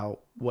talk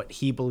about what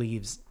he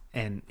believes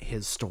and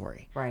his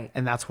story. Right.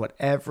 And that's what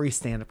every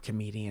stand-up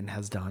comedian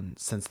has done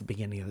since the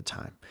beginning of the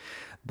time.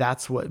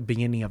 That's what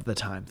beginning of the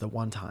time, the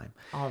one time.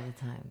 All the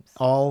times.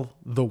 All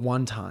the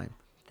one time.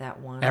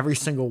 That one. Every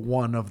single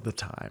one of the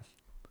time.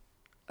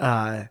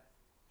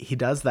 He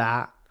does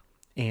that,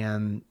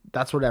 and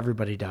that's what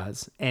everybody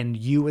does. And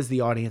you as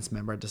the audience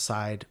member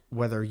decide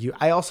whether you...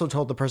 I also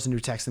told the person who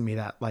texted me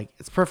that, like,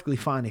 it's perfectly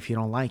fine if you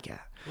don't like it.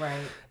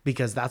 Right.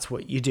 Because that's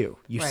what you do.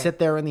 You Right. sit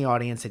there in the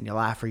audience and you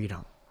laugh or you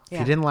don't. If Yeah.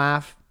 you didn't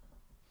laugh,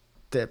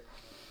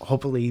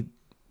 hopefully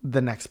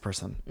the next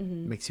person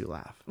makes you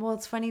laugh. Well,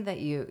 it's funny that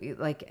you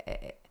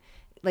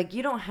like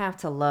you don't have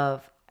to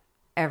love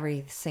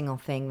every single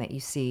thing that you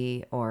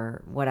see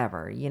or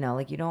whatever, you know,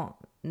 like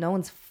no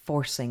one's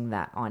forcing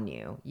that on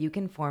you. You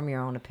can form your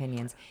own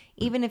opinions,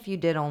 even if you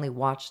did only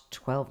watch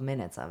 12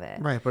 minutes of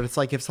it. Right. But it's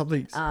like if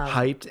something's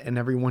hyped and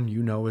everyone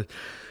you know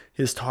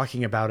is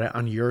talking about it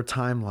on your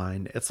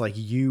timeline, it's like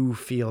you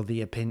feel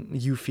the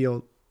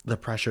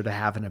pressure to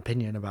have an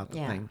opinion about the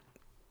thing.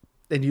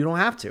 And you don't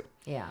have to.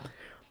 Yeah.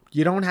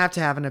 You don't have to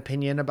have an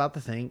opinion about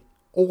the thing,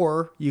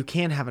 or you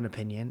can have an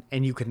opinion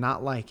and you could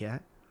not like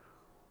it.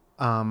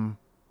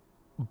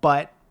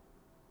 But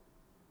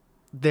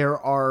there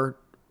are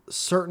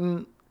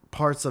certain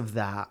parts of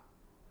that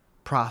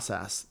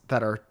process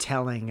that are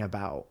telling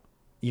about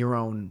your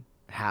own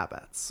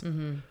habits.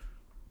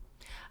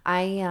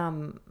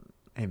 Amen.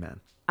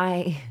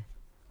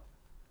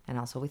 And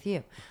also with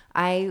you.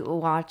 I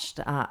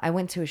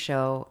went to a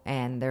show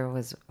and there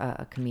was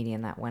a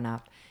comedian that went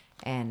up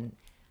and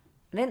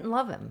I didn't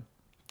love him.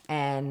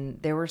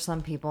 And there were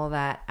some people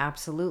that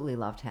absolutely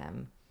loved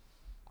him.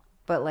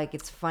 But like,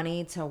 it's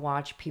funny to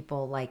watch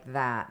people like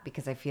that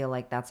because I feel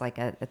like that's like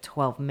a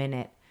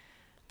 12-minute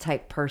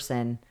type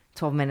person,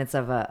 12 minutes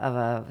of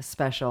a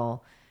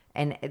special.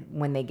 And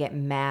when they get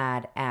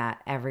mad at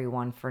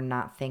everyone for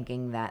not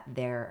thinking that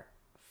they're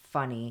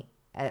funny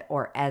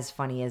or as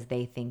funny as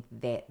they think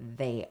that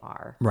they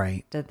are.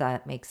 Right. Did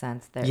that make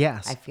sense?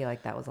 Yes. I feel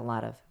like that was a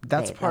lot of...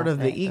 That's part of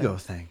the ego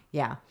thing.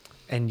 Yeah.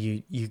 And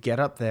you get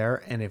up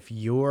there, and if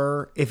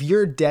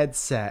you're dead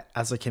set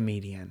as a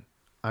comedian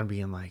on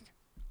being like,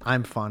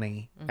 I'm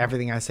funny,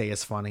 everything I say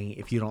is funny,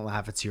 if you don't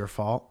laugh, it's your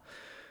fault,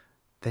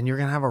 then you're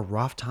going to have a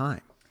rough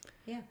time.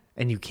 Yeah.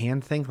 And you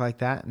can think like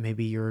that.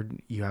 Maybe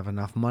you have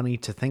enough money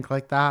to think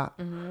like that.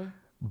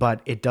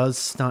 But it does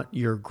stunt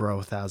your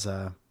growth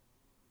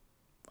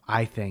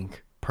I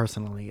think,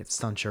 personally, it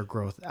stunts your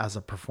growth as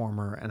a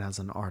performer and as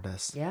an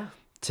artist. Yeah.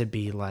 To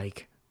be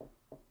like,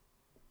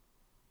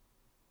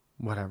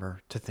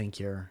 whatever, to think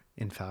you're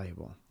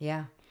infallible.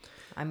 Yeah.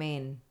 I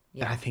mean,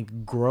 yeah. And I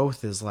think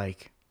growth is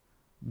like,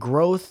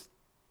 growth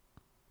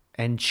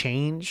and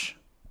change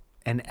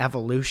and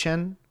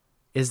evolution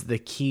is the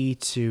key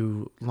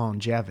to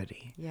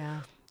longevity.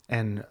 Yeah.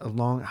 And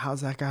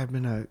how's that guy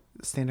been a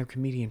stand-up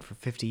comedian for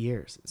 50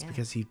 years? It's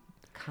because he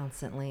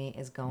constantly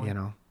is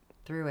going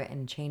through it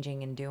and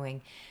changing and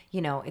doing,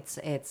 it's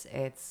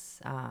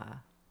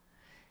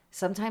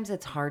sometimes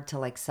it's hard to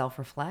like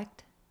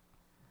self-reflect,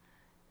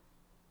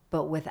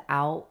 but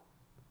without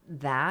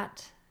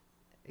that,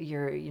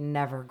 you're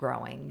never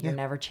growing, you're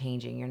never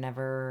changing, you're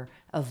never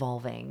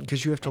evolving.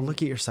 Because you have to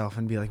look at yourself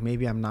and be like,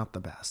 maybe I'm not the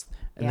best.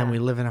 And then we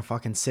live in a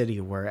fucking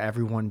city where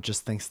everyone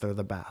just thinks they're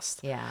the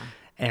best. Yeah.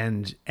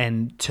 And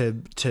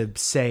to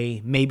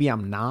say maybe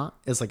I'm not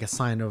is like a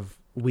sign of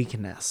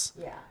weakness.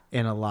 Yeah.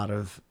 In a lot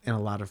of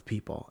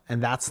people.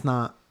 And that's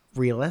not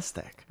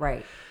realistic.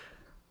 Right.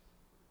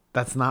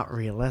 That's not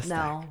realistic.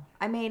 No.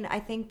 I mean, I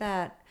think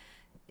that,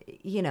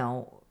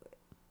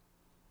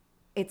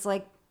 it's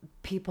like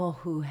people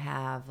who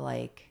have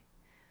like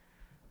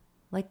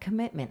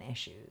commitment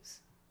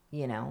issues,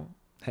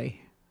 Hey.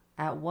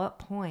 At what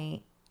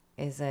point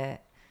is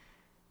it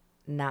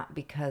not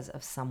because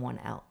of someone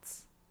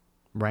else?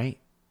 Right.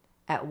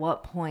 At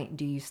what point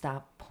do you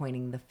stop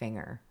pointing the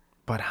finger?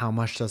 But how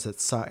much does it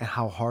suck?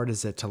 How hard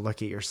is it to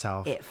look at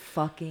yourself? It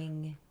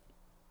fucking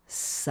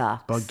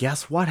sucks. But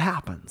guess what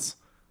happens?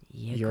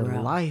 Your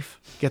life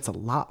gets a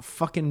lot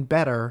fucking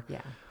better.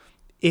 Yeah.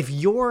 If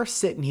you're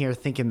sitting here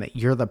thinking that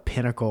you're the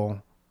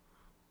pinnacle,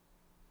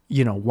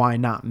 why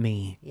not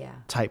me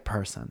type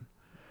person,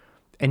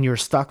 and you're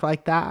stuck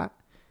like that,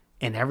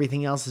 and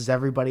everything else is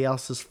everybody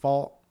else's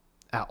fault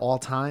at all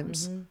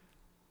times,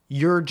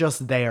 you're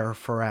just there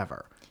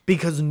forever.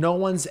 Because no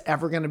one's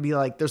ever going to be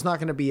like, there's not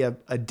going to be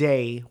a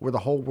day where the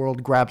whole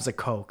world grabs a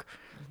Coke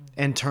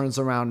and turns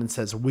around and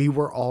says, we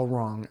were all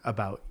wrong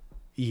about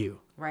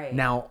you. Right.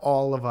 Now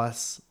all of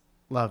us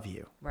love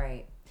you.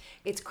 Right.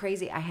 It's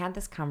crazy. I had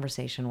this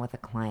conversation with a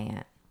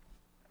client,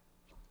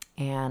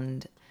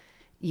 and,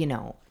 you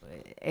know,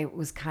 it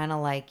was kind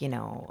of like, you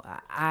know,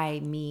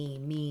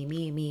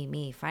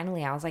 me.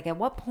 Finally, I was like, at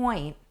what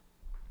point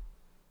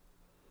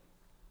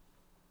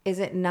is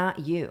it not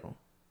you?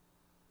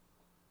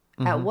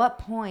 At what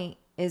point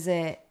is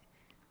it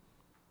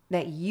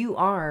that you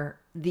are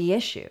the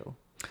issue?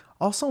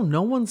 Also,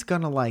 no one's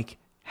gonna like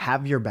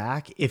have your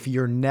back if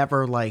you're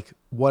never like,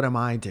 what am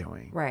I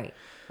doing? Right.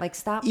 Like,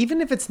 stop.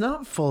 Even if it's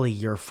not fully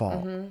your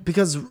fault,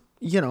 because,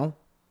 you know,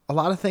 a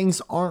lot of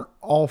things aren't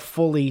all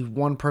fully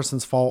one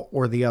person's fault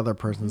or the other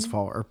person's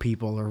fault or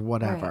people or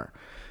whatever.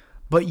 Right.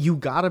 But you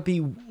got to be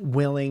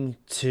willing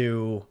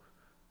to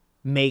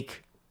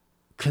make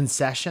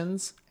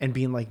concessions and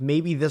being like,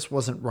 maybe this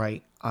wasn't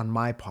right on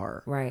my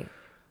part. Right.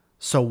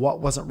 So what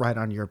wasn't right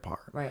on your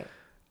part? Right.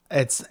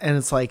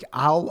 It's like,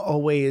 I'll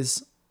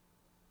always,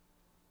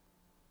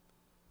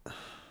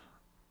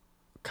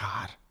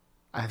 God,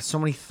 I have so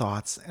many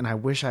thoughts, and I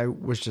wish I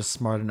was just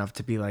smart enough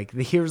to be like,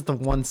 here's the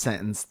one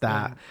sentence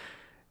that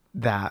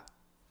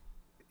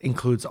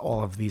includes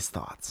all of these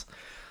thoughts.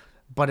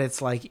 But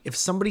it's like, if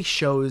somebody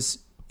shows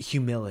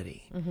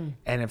humility,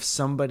 and if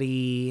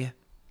somebody,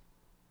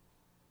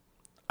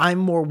 I'm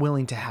more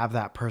willing to have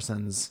that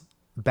person's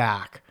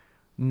back,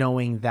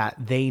 knowing that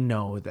they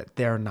know that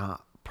they're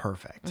not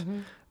perfect.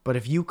 But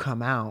if you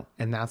come out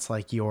and that's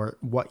like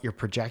what you're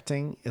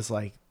projecting is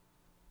like,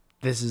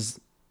 this is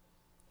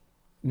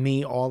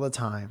me all the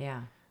time,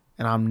 Yeah.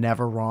 and I'm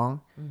never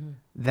wrong,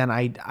 then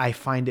I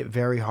find it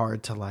very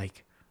hard to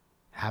like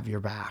have your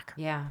back.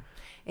 Yeah.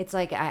 It's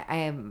like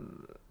I've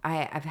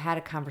had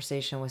a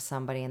conversation with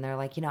somebody, and they're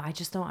like, you know, I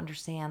just don't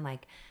understand.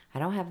 Like, I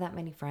don't have that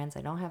many friends.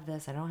 I don't have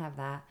this. I don't have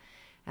that.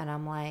 And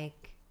I'm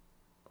like,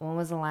 when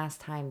was the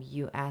last time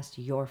you asked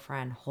your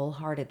friend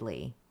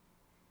wholeheartedly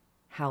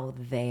how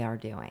they are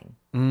doing?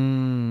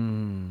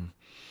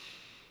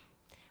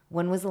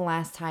 When was the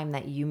last time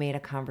that you made a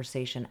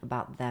conversation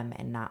about them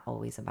and not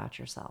always about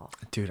yourself?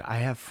 Dude, I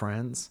have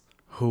friends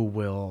who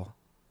will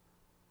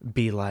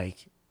be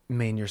like,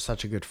 man, you're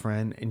such a good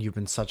friend, and you've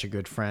been such a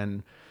good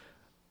friend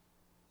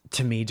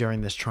to me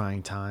during this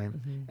trying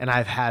time. And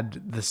I've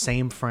had the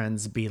same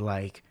friends be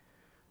like,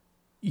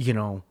 you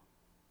know,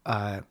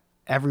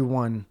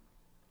 everyone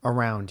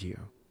around you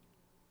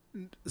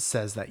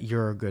says that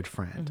you're a good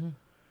friend.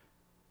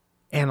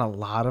 And a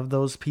lot of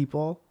those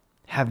people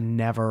have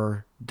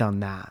never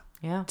done that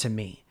to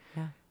me.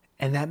 Yeah.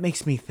 And that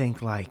makes me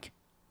think like,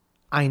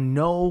 I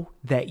know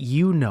that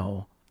you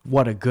know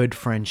what a good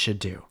friend should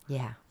do.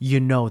 Yeah.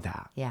 You know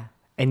that. Yeah.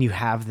 And you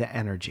have the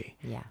energy.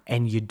 Yeah.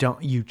 And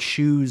you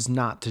choose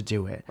not to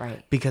do it.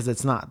 Right. Because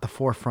it's not at the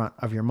forefront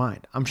of your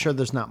mind. I'm sure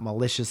there's not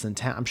malicious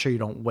intent. I'm sure you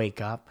don't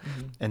wake up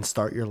and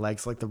start your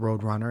legs like the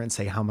road runner and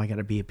say, how am I going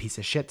to be a piece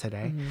of shit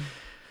today?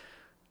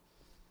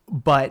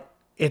 But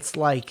it's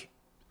like,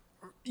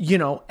 you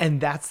know,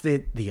 and that's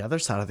the other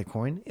side of the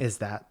coin, is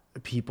that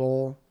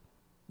people,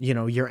 you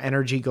know, your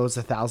energy goes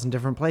 1,000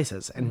 different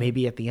places. And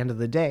maybe at the end of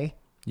the day,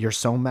 you're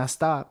so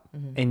messed up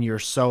and your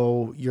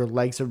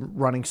legs are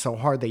running so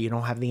hard that you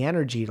don't have the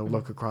energy to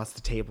look across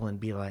the table and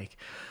be like,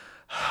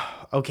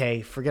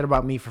 okay, forget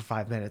about me for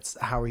 5 minutes.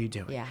 How are you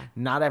doing? Yeah.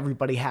 Not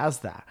everybody has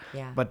that.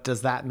 Yeah. But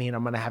does that mean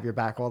I'm going to have your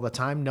back all the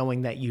time,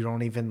 knowing that you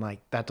don't even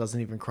like, that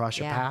doesn't even cross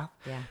your path?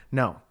 Yeah.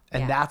 No.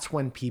 And Yeah. that's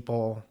when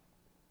people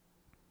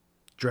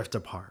drift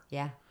apart.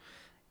 Yeah.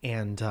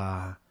 And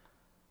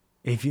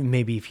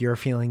if you're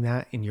feeling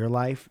that in your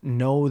life,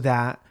 know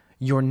that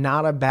you're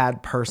not a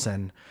bad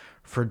person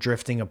for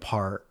drifting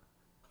apart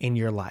in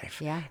your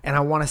life. Yeah. And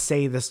I want to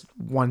say this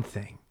one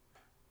thing.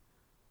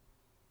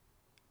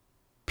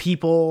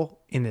 People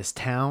in this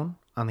town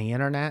on the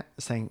internet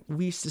saying,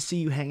 we used to see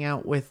you hang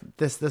out with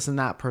this, and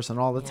that person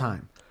all the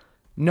time.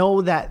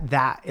 Know that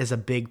that is a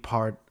big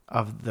part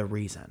of the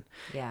reason.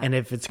 Yeah. And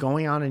if it's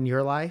going on in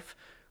your life,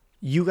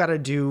 you got to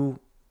do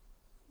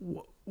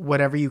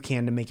whatever you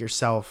can to make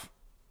yourself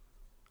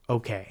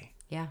okay.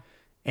 Yeah.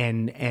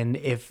 And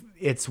if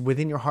it's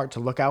within your heart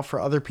to look out for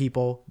other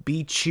people,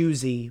 be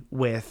choosy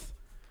with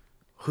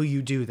who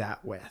you do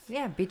that with.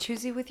 Yeah. Be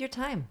choosy with your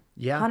time.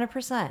 Yeah.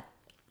 100%.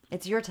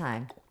 It's your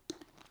time.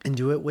 And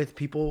do it with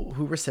people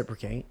who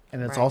reciprocate.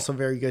 And it's Right. also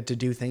very good to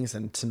do things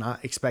and to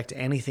not expect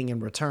anything in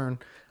return.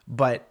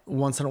 But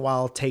once in a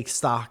while, take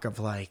stock of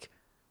like,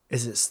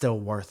 is it still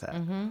worth it?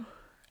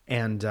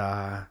 And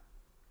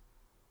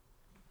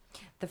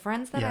The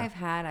friends that Yeah. I've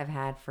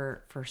had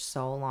for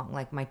so long,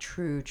 like my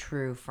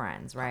true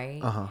friends,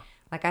 right? Uh-huh.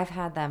 Like I've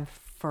had them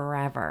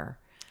forever.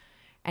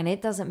 And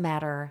it doesn't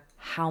matter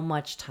how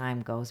much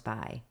time goes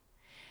by.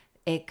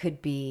 It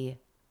could be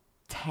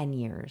 10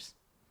 years.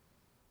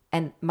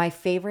 And my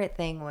favorite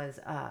thing was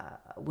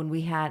when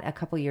we had, a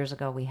couple years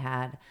ago, we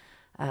had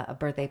a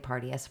birthday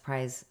party, a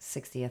surprise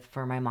 60th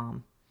for my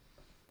mom.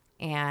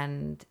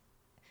 And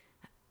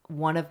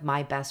one of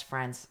my best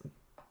friends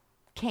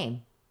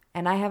came.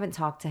 And I haven't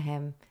talked to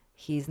him.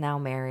 He's now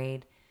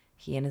married.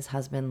 He and his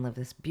husband live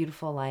this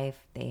beautiful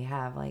life. They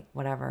have like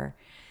whatever.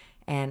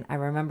 And I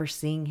remember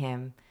seeing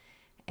him,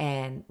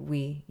 and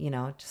we,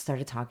 just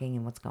started talking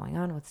and what's going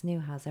on, what's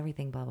new, how's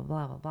everything, blah, blah,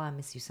 blah, blah, blah. I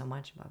miss you so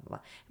much, blah, blah, blah.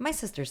 And my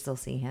sisters still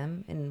see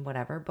him and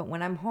whatever. But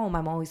when I'm home,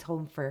 I'm always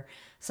home for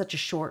such a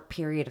short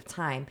period of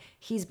time.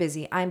 He's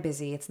busy. I'm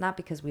busy. It's not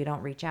because we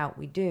don't reach out.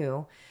 We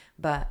do.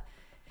 But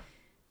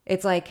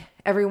it's like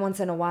every once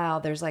in a while,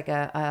 there's like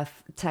a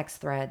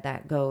text thread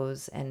that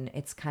goes, and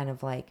it's kind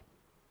of like,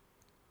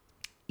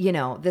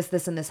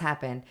 this, and this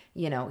happened.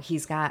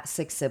 He's got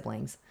 6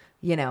 siblings,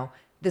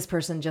 this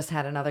person just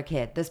had another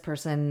kid. This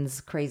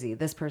person's crazy.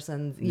 This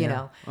person's,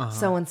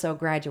 so-and-so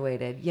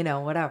graduated,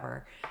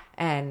 whatever.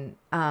 And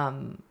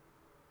I'm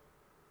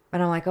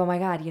like, oh my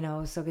God, it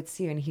was so good to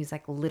see you. And he's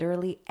like,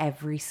 literally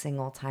every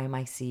single time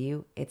I see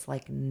you, it's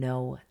like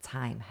no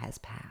time has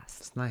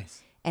passed. It's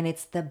nice. And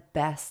it's the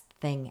best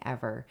thing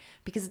ever,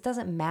 because it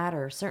doesn't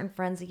matter. Certain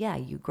friends, yeah,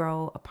 you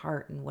grow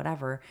apart and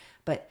whatever,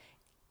 but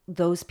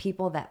those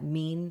people that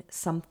mean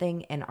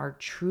something and are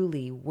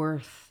truly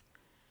worth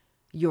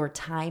your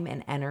time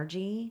and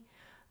energy,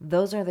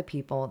 those are the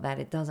people that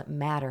it doesn't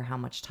matter how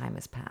much time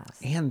has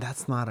passed. And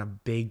that's not a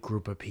big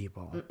group of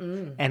people.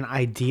 And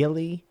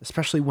ideally,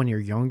 especially when you're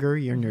younger,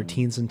 you're in your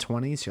teens and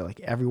 20s, you're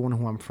like, everyone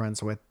who I'm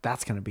friends with,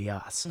 that's going to be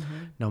us,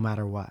 no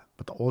matter what.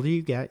 But the older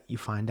you get, you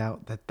find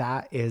out that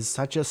that is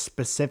such a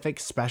specific,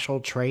 special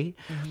trait.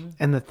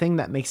 And the thing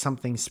that makes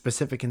something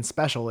specific and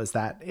special is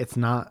that it's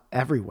not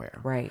everywhere.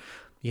 Right.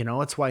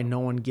 It's why no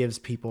one gives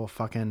people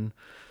fucking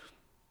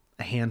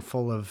a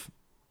handful of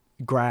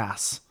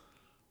grass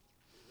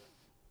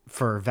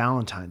for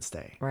Valentine's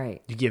Day.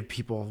 Right. You give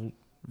people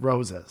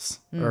roses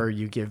or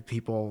you give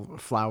people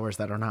flowers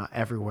that are not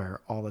everywhere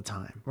all the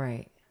time.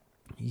 Right.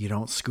 You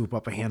don't scoop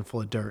up a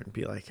handful of dirt and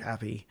be like,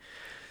 happy,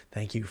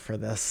 thank you for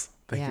this.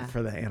 Thank you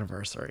for the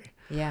anniversary.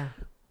 Yeah.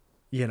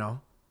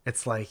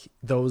 It's like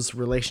those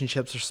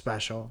relationships are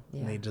special.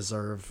 Yeah. And they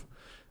deserve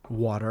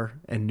water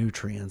and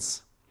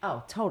nutrients.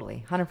 Oh,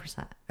 totally.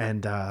 100%.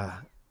 And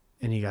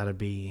you got to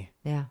be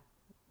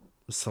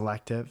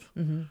selective.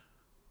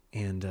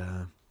 And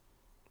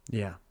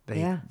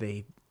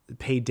they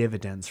pay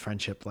dividends,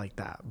 friendship like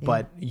that.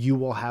 But you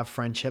will have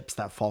friendships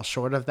that fall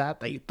short of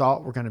that you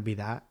thought were going to be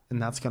that,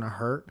 and that's going to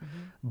hurt.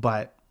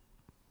 But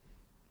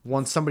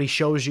once somebody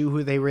shows you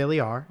who they really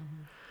are,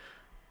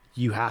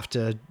 you have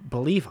to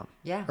believe them.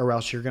 Yeah. Or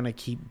else you're going to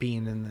keep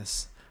being in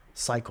this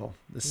cycle,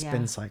 this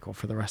spin cycle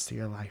for the rest of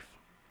your life.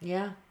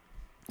 Yeah.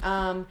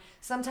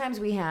 Sometimes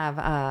we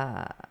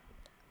have,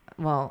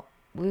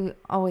 we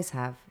always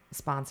have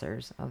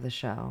sponsors of the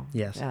show.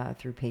 Yes.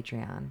 Through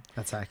Patreon.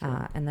 That's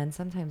accurate. And then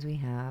sometimes we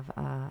have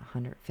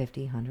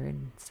 150,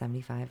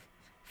 175,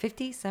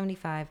 50,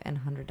 75, and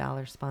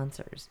 $100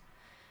 sponsors.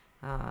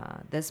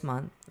 This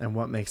month. And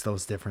what makes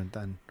those different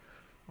then?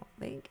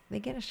 They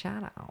get a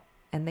shout out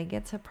and they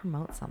get to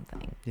promote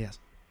something. Yes.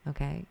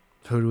 Okay.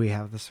 Who do we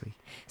have this week?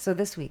 So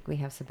this week we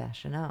have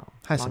Sebastian O.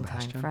 Hi, longtime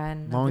Sebastian.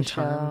 Friend of the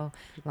show,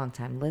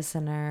 longtime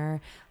listener,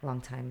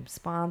 longtime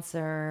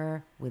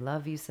sponsor. We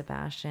love you,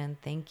 Sebastian.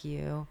 Thank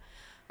you.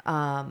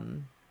 But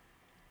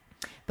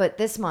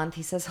this month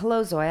he says,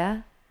 "Hello,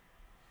 Zoya.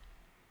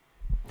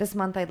 This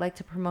month I'd like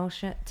to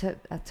promotion.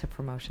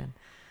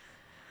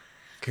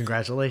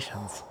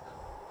 Congratulations,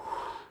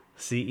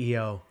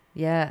 CEO.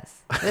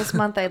 Yes. This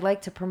month I'd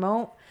like to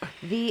promote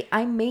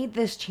I made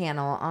this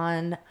channel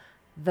on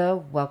the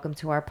Welcome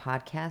to Our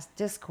Podcast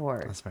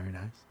Discord. That's very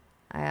nice.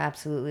 I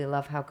absolutely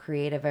love how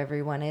creative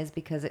everyone is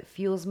because it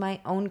fuels my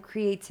own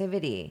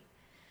creativity.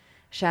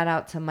 Shout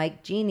out to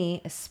Mike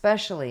Genie,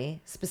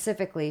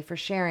 specifically for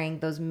sharing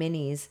those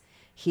minis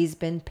he's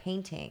been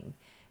painting.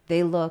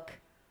 They look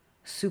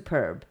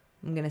superb.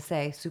 I'm going to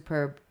say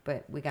superb,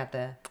 but we got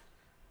the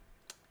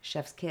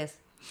chef's kiss.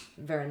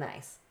 Very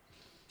nice.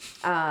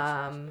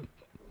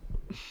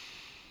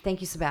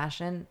 Thank you,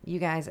 Sebastian. You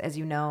guys, as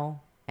you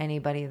know,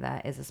 anybody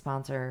that is a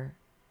sponsor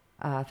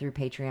through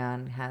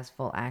Patreon has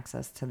full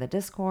access to the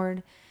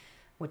Discord,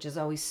 which is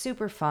always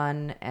super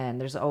fun, and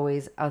there's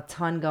always a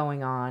ton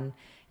going on.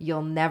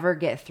 You'll never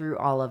get through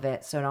all of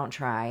it, so don't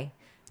try.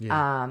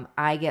 Yeah.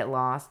 I get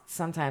lost.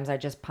 Sometimes I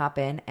just pop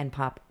in and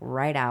pop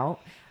right out,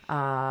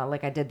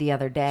 like I did the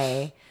other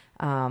day.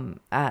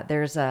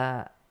 There's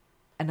an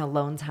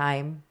alone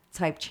time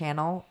type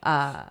channel.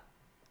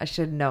 I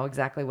should know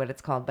exactly what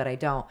it's called, but I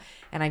don't.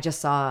 And I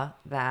just saw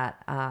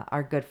that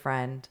our good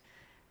friend,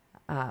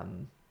 a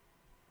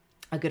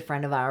good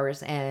friend of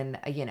ours, and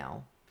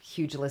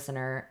huge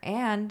listener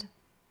and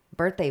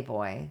birthday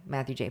boy,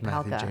 Matthew J.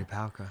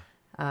 Palka.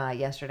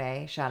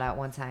 Yesterday, shout out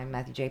one time,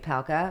 Matthew J.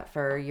 Palka,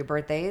 for your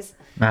birthdays.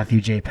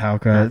 Matthew J.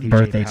 Palka,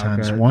 birthday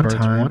times one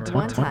time.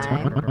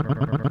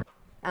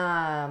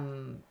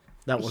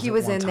 He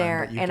was in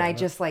there, and I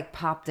just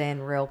popped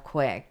in real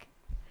quick.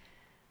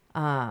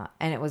 And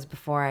it was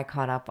before I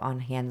caught up on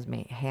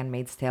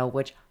Handmaid's Tale,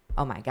 which,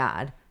 oh my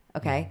God.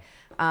 Okay.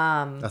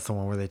 That's the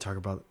one where they talk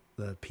about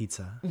the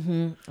pizza.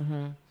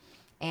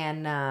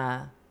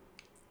 And,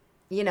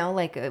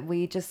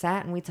 we just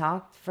sat and we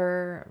talked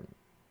for,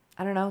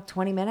 I don't know,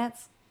 20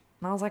 minutes.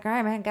 And I was like, all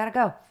right, man, gotta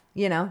go,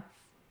 you know.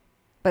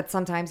 But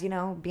sometimes, you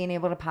know, being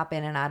able to pop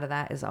in and out of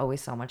that is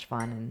always so much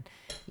fun. And,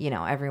 you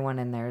know, everyone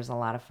in there is a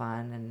lot of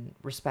fun and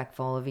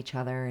respectful of each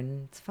other.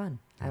 And it's fun.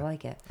 Yeah. I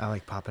like it. I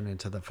like popping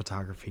into the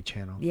photography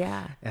channel.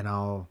 Yeah. And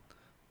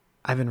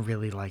I've been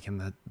really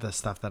liking the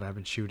stuff that I've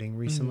been shooting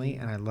recently.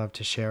 And I love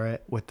to share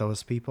it with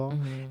those people.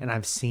 And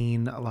I've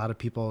seen a lot of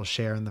people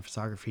share in the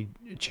photography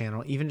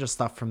channel, even just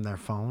stuff from their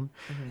phone.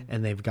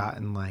 And they've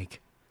gotten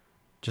like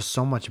just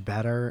so much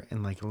better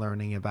in like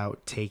learning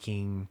about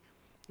taking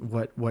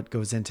what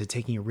goes into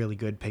taking a really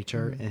good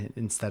picture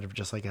instead of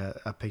just like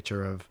a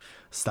picture of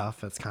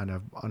stuff that's kind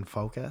of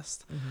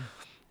unfocused.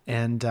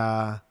 And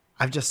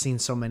I've just seen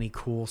so many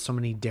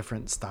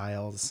different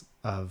styles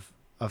of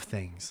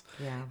things.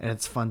 Yeah. And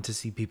it's fun to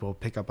see people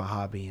pick up a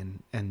hobby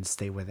and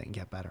stay with it and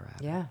get better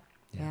at it.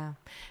 Yeah.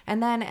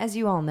 And then, as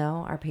you all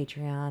know, our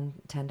Patreon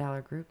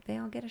 $10 group, they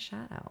all get a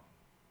shout out.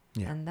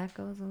 Yeah. And that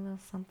goes a little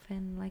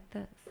something like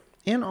this.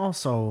 And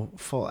also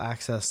full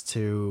access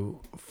to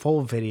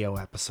full video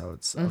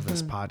episodes of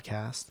this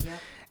podcast,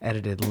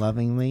 edited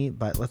lovingly.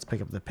 But let's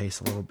pick up the pace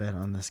a little bit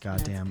on this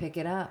goddamn. Let's pick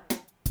it up.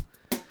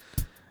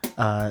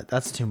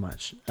 That's too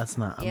much. That's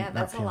not. Yeah,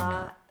 that's a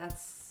lot.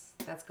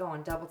 That's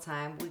going double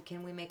time.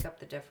 Can we make up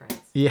the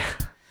difference? Yeah.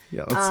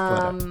 Let's split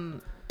up.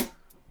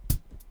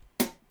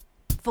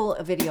 Full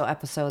video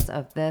episodes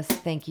of this.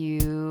 Thank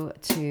you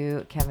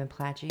to Kevin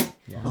Platchy.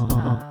 Yes.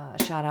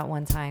 Shout out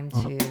one time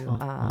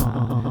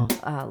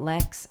to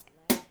Lex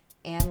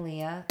and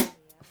Leah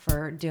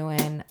for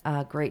doing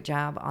a great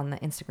job on the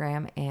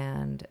Instagram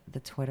and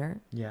the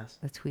Twitter. Yes.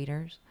 The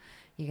tweeters.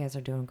 You guys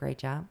are doing a great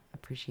job.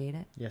 Appreciate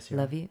it. Yes,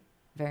 love you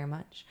very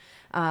much.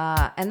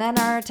 And then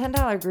our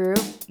 $10 group.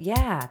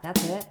 Yeah,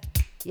 that's it.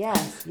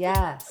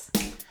 Yes.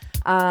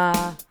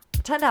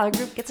 $10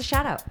 group gets a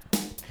shout out.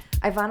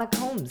 Ivana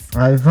Combs.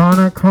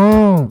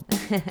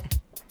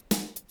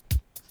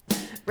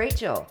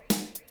 Rachel.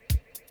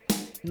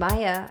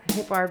 Maya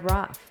Hippard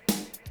Roth.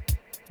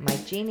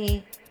 Mike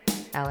Genie.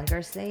 Alan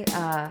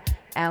Garcia.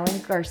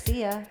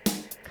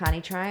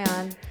 Connie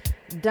Tryon.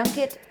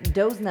 Dunkit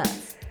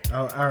Dozenuts.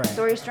 Oh, all right.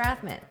 Story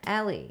Strathman.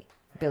 Allie.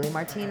 Billy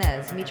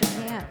Martinez. Mitra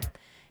Camp.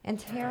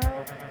 Antero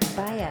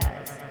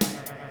Baez.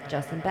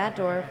 Justin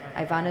Batdorf.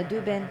 Ivana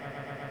Dubin.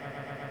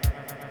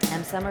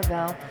 M.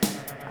 Somerville.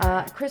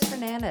 Chris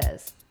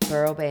Fernandez,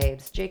 Burrow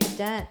Babes, Jacob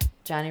Dent,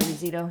 Johnny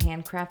Rizito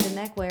Handcrafted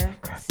Neckwear,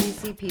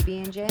 CC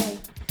PB&J,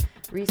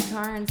 Reese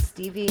Carnes,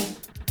 Stevie,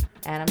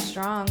 Adam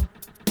Strong,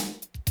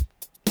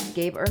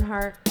 Gabe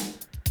Earnhardt,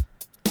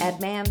 Ed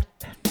Mamd,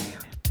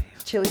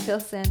 Chili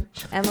Filson,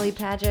 Emily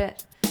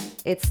Paget,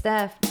 It's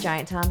Steph,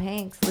 Giant Tom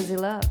Hanks, Lizzie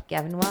Love,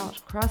 Gavin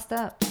Welch, Crossed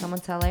Up, Someone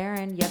Tell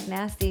Aaron, Yuck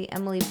Nasty,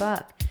 Emily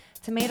Buck,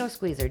 Tomato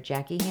Squeezer,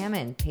 Jackie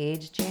Hammond,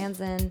 Paige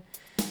Jansen,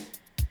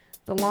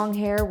 The Long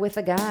Hair with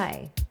a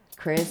Guy,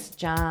 Chris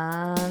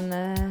John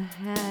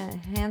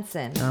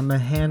Hansen.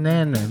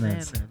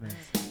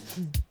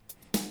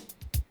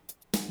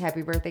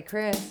 Happy birthday,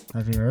 Chris.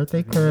 Happy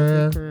birthday,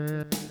 Chris.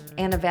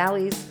 Anna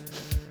Valleys.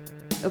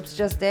 Oops,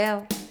 Just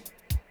Dale.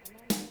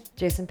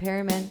 Jason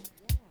Perryman.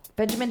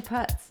 Benjamin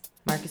Putz.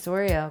 Marcus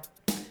Oreo.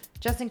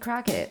 Justin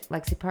Crockett.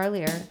 Lexi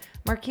Parlier.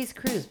 Marquise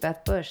Cruz.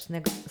 Beth Bush.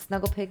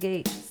 Snugglepig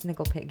H.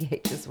 Snigglepig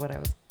H is what I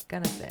was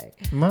gonna say.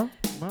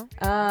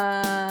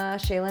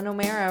 Shaylin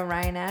O'Mara,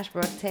 Ryan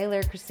Ashbrook,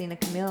 Taylor, Christina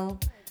Camille,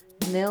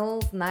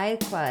 Nils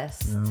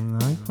Nyquist,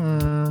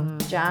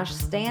 Josh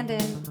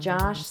Standen,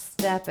 Josh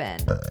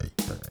Steppen,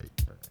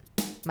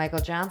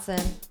 Michael Johnson,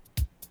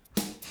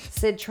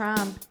 Sid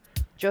Trump,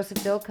 Joseph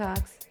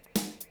Dilcox,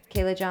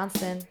 Kayla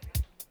Johnston,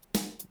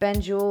 Ben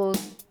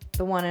Jules,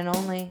 the one and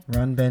only.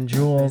 Run Ben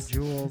Jules.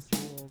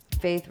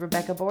 Faith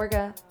Rebecca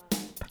Borga,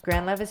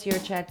 Grant Levasseur,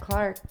 Chad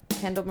Clark,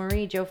 Kendall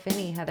Marie, Joe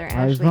Finney, Heather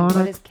Ashley,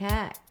 What is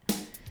Cat?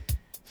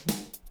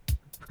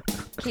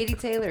 Katie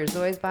Taylor,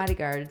 Zoe's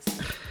Bodyguards,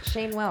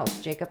 Shane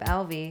Welch, Jacob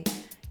Alvey,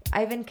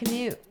 Ivan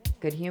Canute,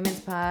 Good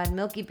Humans Pod,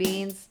 Milky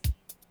Beans,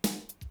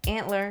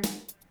 Antler,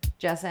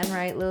 Jess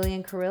Enright,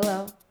 Lillian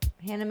Carrillo,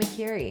 Hannah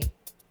McCurry,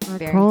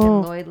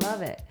 Barrington Lloyd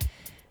Lovett,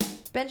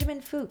 Benjamin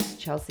Fuchs,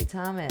 Chelsea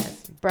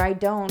Thomas, Bri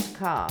Don't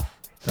Cough.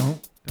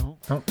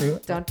 Don't do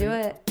it. Don't do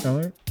it.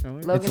 Don't.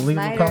 Logan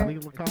Snyder,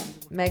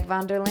 Meg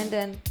von der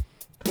Linden,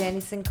 Danny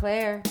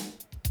Sinclair,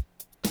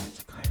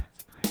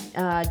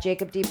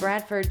 Jacob D.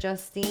 Bradford,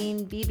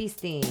 Justine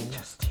Beebestein,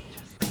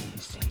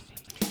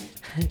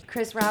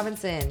 Chris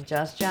Robinson,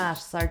 Just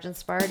Josh, Sergeant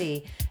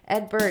Sparty,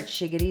 Ed Birch,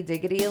 Shiggity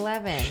Diggity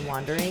 11,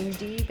 Wandering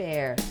D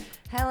Bear,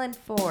 Helen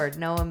Ford,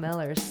 Noah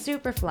Miller,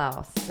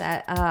 Superflouse.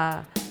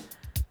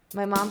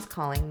 My mom's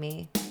calling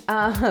me.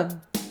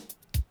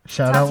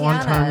 Shout out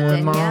one time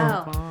with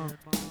Mom.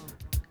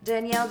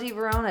 Danielle D.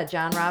 Verona,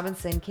 John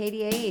Robinson,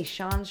 Katie A.,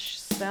 Sean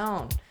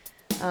Stone,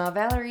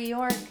 Valerie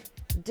York,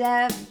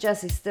 Deb,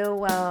 Jesse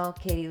Stillwell,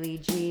 Katie Lee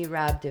G.,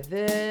 Rob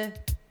DeVue,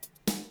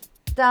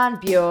 Don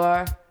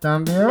Bure,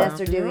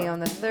 Nestor DeLeon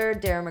III,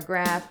 Darren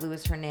McGrath,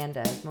 Luis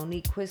Hernandez,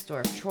 Monique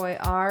Quistorf, Troy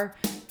R.,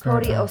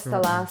 Cody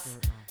Ostalas,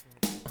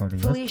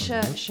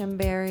 Felicia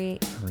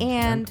Shimberry,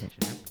 and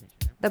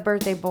the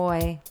birthday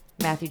boy,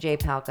 Matthew J.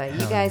 Palka.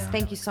 You guys,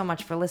 thank you so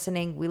much for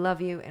listening. We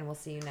love you, and we'll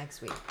see you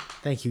next week.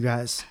 Thank you,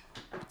 guys.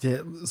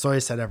 Zoe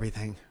said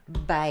everything.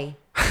 Bye.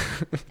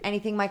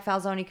 Anything Mike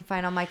Falzone you can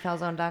find on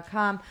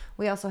MikeFalzone.com.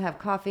 We also have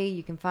coffee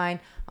you can find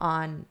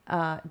on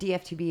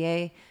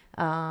DF2BA.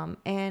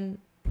 And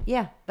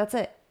yeah, that's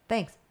it.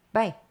 Thanks.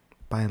 Bye.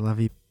 Bye. Love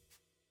you.